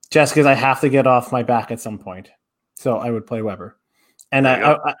 Just because I have to get off my back at some point. So I would play Weber. And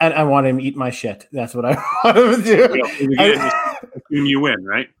I want him to eat my shit. That's what I want him to do. You win,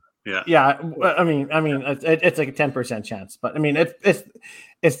 right? Yeah. Yeah. I mean, it's like a 10% chance, but I mean, it's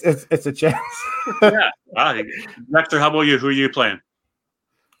a chance. Yeah. Dexter, how about you? Who are you playing?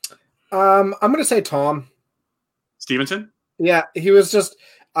 I'm going to say Tom Stevenson. Yeah, he was just.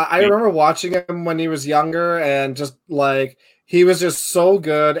 I remember watching him when he was younger, and just like he was just so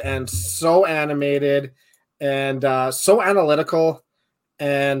good and so animated and so analytical,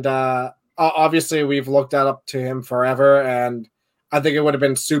 and obviously we've looked up to him forever, and I think it would have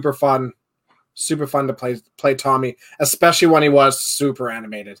been super fun to play Tommy, especially when he was super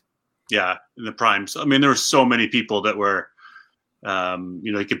animated. Yeah, in the primes. I mean, there were so many people that were,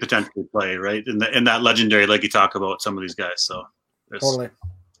 he could potentially play, right? In that legendary, like you talk about some of these guys. So Totally.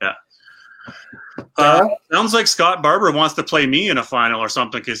 Yeah. Sounds like Scott Barber wants to play me in a final or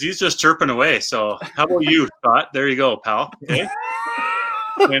something because he's just chirping away. So how about you, Scott? There you go, pal. Okay.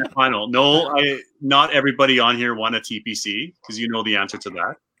 In a final. No, not everybody on here won a TPC because you know the answer to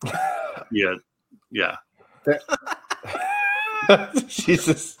that. Yeah.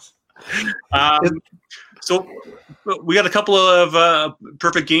 Jesus. So we got a couple of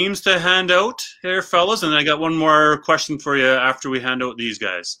perfect games to hand out here, fellas, and I got one more question for you after we hand out these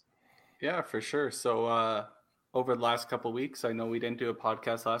guys. Yeah, for sure. So over the last couple of weeks, I know we didn't do a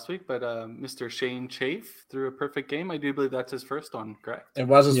podcast last week, but Mr. Shane Chafe threw a perfect game. I do believe that's his first one, correct? It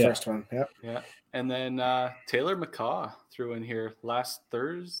was his first one. Yep. Yeah. And then Taylor McCaw threw in here last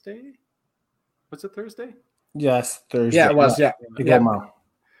Thursday. Was it Thursday? Yes, Thursday. Yeah, it was. Yeah. The Golden Mile.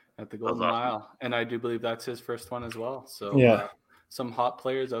 At the Golden Mile. And I do believe that's his first one as well. So some hot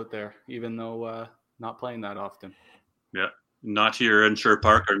players out there, even though not playing that often. Yeah. Not here in Sher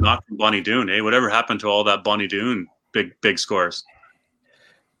Park or not from Bonnie Doon. Hey, whatever happened to all that Bonnie Doon big scores?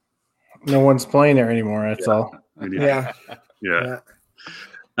 No one's playing there anymore. That's all. Yeah.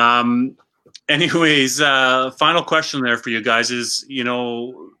 Anyways, final question there for you guys is,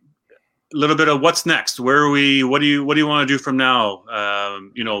 a little bit of what's next. Where are we? What do you want to do from now?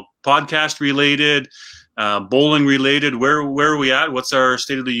 Podcast related, bowling related. Where are we at? What's our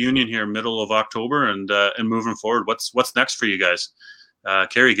state of the union here, middle of October, and moving forward? What's next for you guys?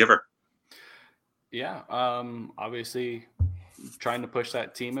 Carrie, give her. Yeah, obviously trying to push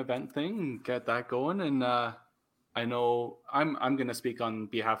that team event thing, get that going, and I know I'm going to speak on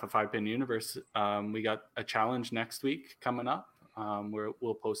behalf of 5 Pin Universe. We got a challenge next week coming up.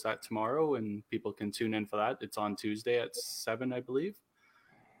 We'll post that tomorrow, and people can tune in for that. It's on Tuesday at 7, I believe.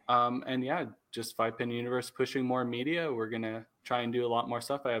 And yeah, just 5 Pin Universe pushing more media. We're going to try and do a lot more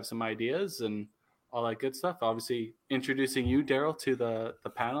stuff. I have some ideas and all that good stuff. Obviously, introducing you, Daryl, to the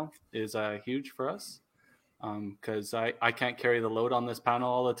panel is huge for us because I can't carry the load on this panel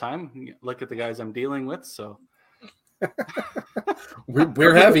all the time. Look at the guys I'm dealing with, so...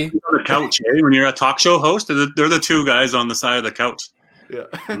 we're heavy on the couch, eh? When you're a talk show host, they're the two guys on the side of the couch. Yeah.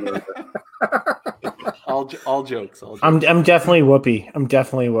 all jokes. I'm definitely Whoopi.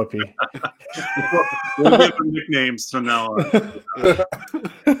 We'll give them nicknames from now on.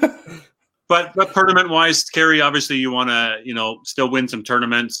 But tournament wise, Carrie, obviously you want to still win some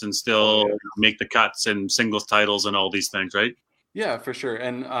tournaments and still make the cuts and singles titles and all these things, right? Yeah, for sure.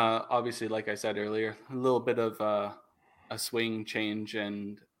 And obviously, like I said earlier, a little bit of a swing change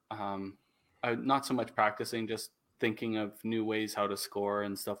and not so much practicing, just thinking of new ways how to score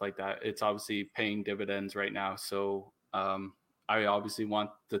and stuff like that. It's obviously paying dividends right now. So I obviously want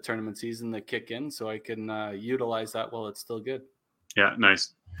the tournament season to kick in so I can utilize that while it's still good. Yeah,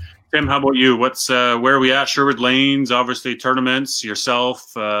 nice. Tim, how about you? What's where are we at? Sherwood Lanes, obviously tournaments, yourself,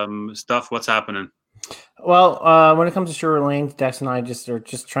 stuff. What's happening? Well, when it comes to Sherwood Lanes, Dex and I are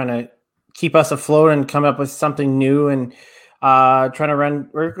just trying to keep us afloat and come up with something new and we're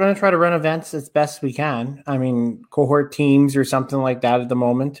going to try to run events as best we can. I mean, cohort teams or something like that at the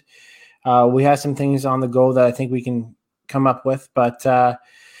moment. We have some things on the go that I think we can come up with, but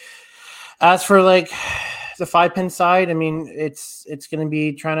as for like the 5 pin side, I mean, it's going to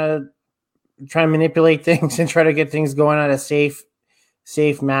be trying to manipulate things and try to get things going at a safe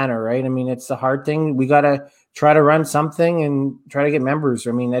manner, right? I mean, it's the hard thing. We got to try to run something and try to get members.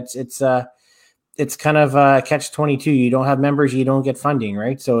 I mean, it's kind of a catch-22. You don't have members, you don't get funding,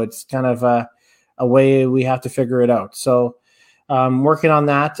 right? So it's kind of a way we have to figure it out. So working on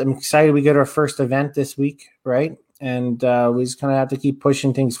that. I'm excited we get our first event this week, right? And we just kind of have to keep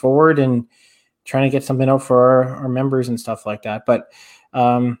pushing things forward and trying to get something out for our members and stuff like that. But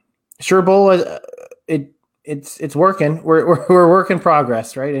Sure Bowl, it's working. We're work in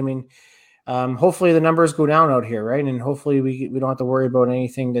progress, right? I mean, hopefully the numbers go down out here, right? And hopefully we don't have to worry about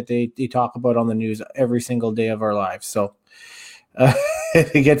anything that they talk about on the news every single day of our lives. So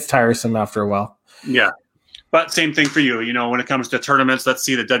it gets tiresome after a while. Yeah. But same thing for you, when it comes to tournaments, let's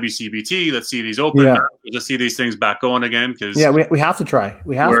see the WCBT, let's see these open, let's see these things back going again. Because we have to try.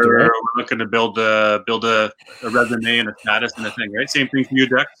 Right? We're looking to build a resume and a status and a thing, right? Same thing for you,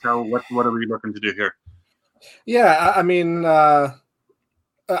 Dex. So what are we looking to do here? Yeah, I mean,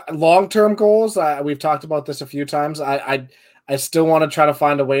 long-term goals. We've talked about this a few times. I still want to try to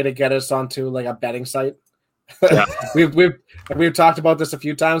find a way to get us onto like a betting site. Yeah. we've talked about this a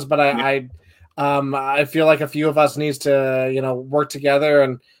few times, but I feel like a few of us needs to work together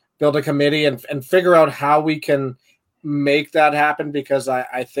and build a committee and figure out how we can make that happen, because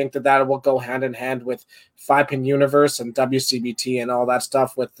I think that will go hand in hand with 5-Pin Universe and WCBT and all that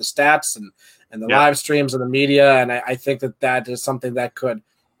stuff with the stats and the live streams and the media. And I think that is something that could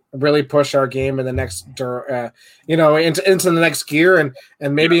really push our game in the next, into the next gear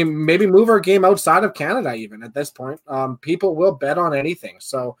and maybe move our game outside of Canada. Even at this point, people will bet on anything.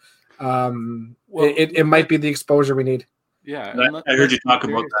 So it might be the exposure we need. Yeah. I heard you talk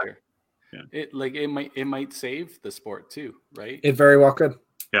about that. Yeah. It might save the sport too, right? It very well could.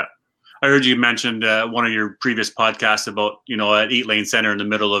 Yeah. I heard you mentioned one of your previous podcasts about, at 8 Lane Center in the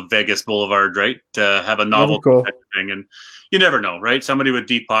middle of Vegas Boulevard, right? To have a novel thing. And you never know, right? Somebody with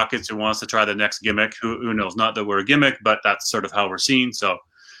deep pockets who wants to try the next gimmick, who knows? Not that we're a gimmick, but that's sort of how we're seen. So,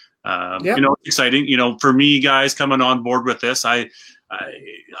 exciting. For me, guys, coming on board with this, I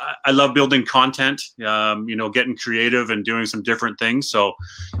love building content, getting creative and doing some different things. So,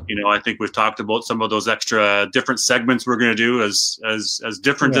 I think we've talked about some of those extra different segments we're going to do as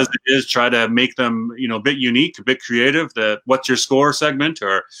different as it is, try to make them, a bit unique, a bit creative. The What's Your Score segment,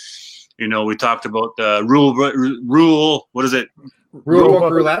 or, we talked about the rule, what is it? Rule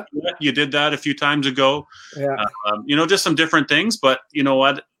book roulette. You did that a few times ago. Yeah. Just some different things, but you know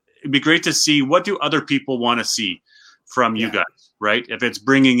what? It'd be great to see, what do other people want to see from you guys, right? If it's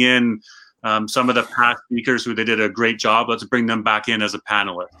bringing in some of the past speakers who they did a great job, let's bring them back in as a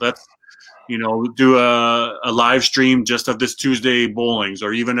panelist. Let's, do a live stream just of this Tuesday bowlings,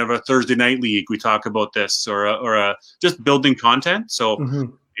 or even of a Thursday night league. We talk about this, or just building content. So,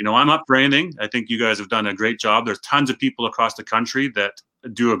 I'm up for anything. I think you guys have done a great job. There's tons of people across the country that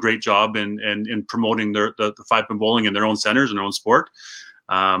do a great job in promoting the 5-pin bowling in their own centers and their own sport.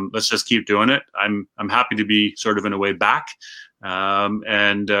 Let's just keep doing it. I'm happy to be sort of in a way back,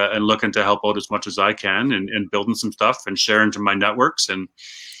 and looking to help out as much as I can, and building some stuff and sharing to my networks, and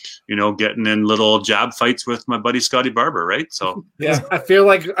getting in little jab fights with my buddy Scotty Barber, right? So yeah, I feel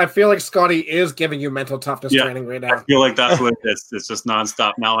like Scotty is giving you mental toughness training right now. I feel like that's what it is. It's just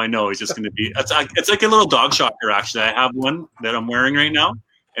nonstop. Now I know he's just going to be. It's like a little dog shocker. Actually, I have one that I'm wearing right now,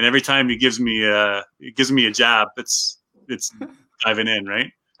 and every time he gives me a jab, it's diving in, right?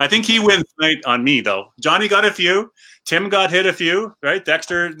 I think he wins tonight on me, though. Johnny got a few. Tim got hit a few, right?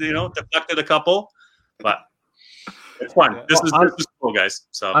 Dexter, deflected a couple. But it's fun. This is cool, guys.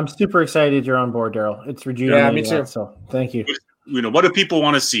 So I'm super excited you're on board, Daryl. It's rejuvenating. Yeah, me too. So thank you. What do people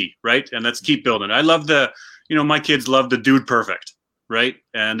want to see, right? And let's keep building. I love my kids love the dude perfect, right?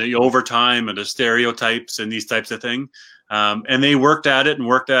 And the overtime and the stereotypes and these types of things. And they worked at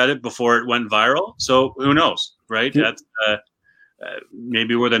it before it went viral. So who knows, right? Yeah. That's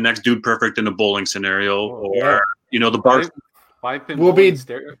maybe we're the next dude perfect in a bowling scenario, or the bar. 5-pin will be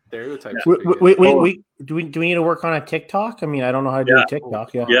stereotypes. Do we need to work on a TikTok? I mean, I don't know how to do a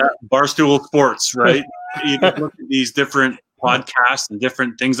TikTok. Yeah. Barstool Sports, right? You can look at these different podcasts and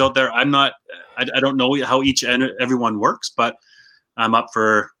different things out there. I don't know how each and everyone works, but I'm up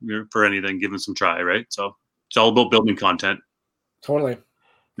for anything, give them some try, right? So it's all about building content. Totally.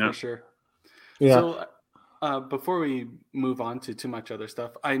 Yeah. For sure. Yeah. So before we move on to too much other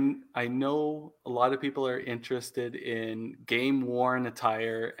stuff, I know a lot of people are interested in game worn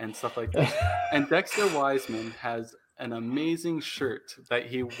attire and stuff like that. And Dexter Wiseman has an amazing shirt that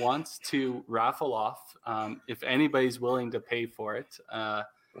he wants to raffle off, if anybody's willing to pay for it.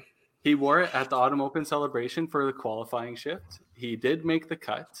 He wore it at the Autumn Open celebration for the qualifying shift. He did make the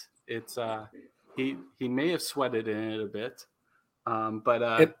cut. It's he may have sweated in it a bit.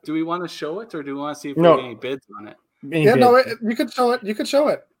 Do we want to show it, or do we want to see if we get any bids on it? You could show it. You could show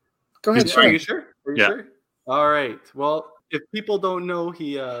it. Go ahead. Are you sure? Are you Yeah. sure? All right. Well, if people don't know,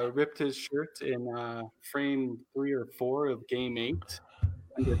 he ripped his shirt in frame 3 or 4 of game 8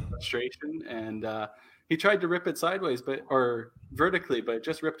 under frustration, and he tried to rip it sideways, or vertically, but it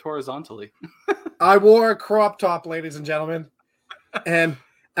just ripped horizontally. I wore a crop top, ladies and gentlemen, and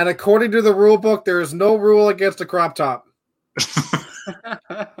according to the rule book, there is no rule against a crop top.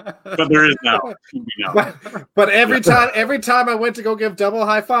 But there is now. But every time I went to go give double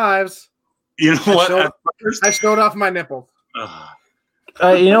high fives, you know what? I showed off my nipples.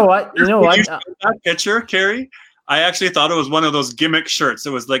 You know what? That picture, Carrie, I actually thought it was one of those gimmick shirts.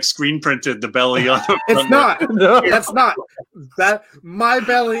 It was like screen printed the belly on the It's not. No. That's not. That my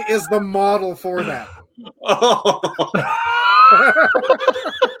belly is the model for that.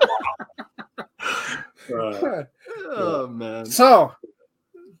 Oh man. So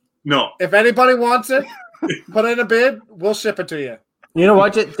no, if anybody wants it, put in a bid, we'll ship it to you. You know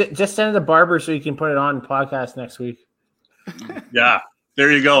what? Just send it to Barber so you can put it on podcast next week. Yeah,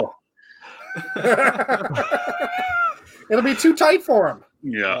 there you go. It'll be too tight for him.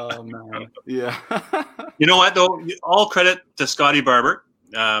 Yeah. Oh man. Yeah. You know what though? All credit to Scotty Barber.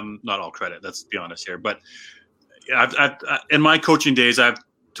 Not all credit. Let's be honest here. But I've in my coaching days, I've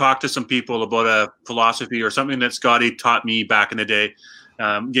talked to some people about a philosophy or something that Scotty taught me back in the day.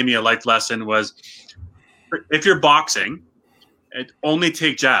 Give me a life lesson was, if you're boxing, only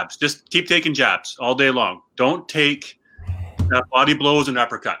take jabs. Just keep taking jabs all day long. Don't take body blows and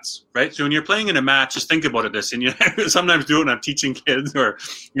uppercuts, right? So when you're playing in a match, just think about it this, and you sometimes do it when I'm teaching kids or,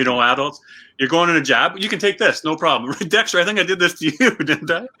 adults. You're going in a jab, you can take this, no problem. Dexter, I think I did this to you, didn't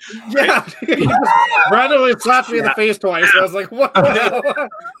I? Yeah. Randomly slapped me in the face twice. I was like, what the hell?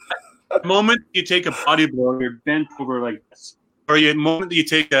 The moment you take a body blow, you're bent over like this. Or the moment that you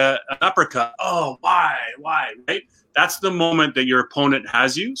take an uppercut, oh, why, right? That's the moment that your opponent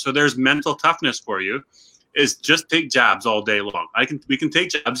has you. So there's mental toughness for you. Is just take jabs all day long. We can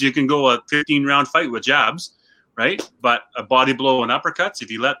take jabs. You can go a 15-round fight with jabs, right? But a body blow and uppercuts,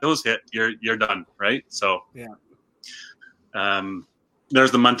 if you let those hit, you're done, right? So yeah.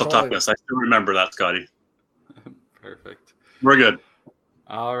 There's the mental toughness. I still remember that, Scotty. Perfect. We're good.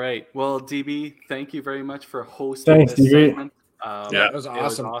 All right. Well, DB, thank you very much for hosting this segment. Yeah, it was awesome. It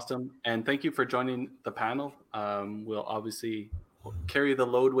was awesome. And thank you for joining the panel. We'll obviously carry the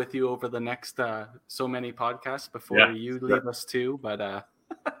load with you over the next so many podcasts before you leave us too. But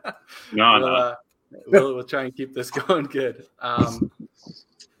we'll try and keep this going good.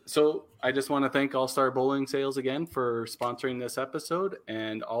 So I just want to thank All Star Bowling Sales again for sponsoring this episode,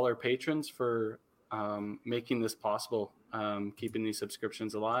 and all our patrons for making this possible, keeping these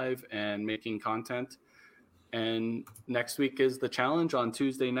subscriptions alive and making content. And next week is the challenge on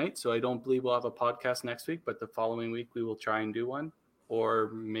Tuesday night. So I don't believe we'll have a podcast next week, but the following week we will try and do one, or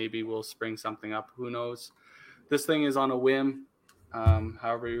maybe we'll spring something up. Who knows? This thing is on a whim,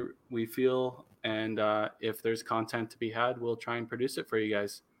 however we feel. And if there's content to be had, we'll try and produce it for you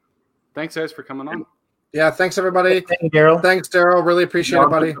guys. Thanks, guys, for coming on. Yeah, thanks, everybody. Thank you, Daryl. Thanks, Daryl. Really appreciate it,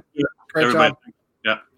 buddy. Great job. Yeah.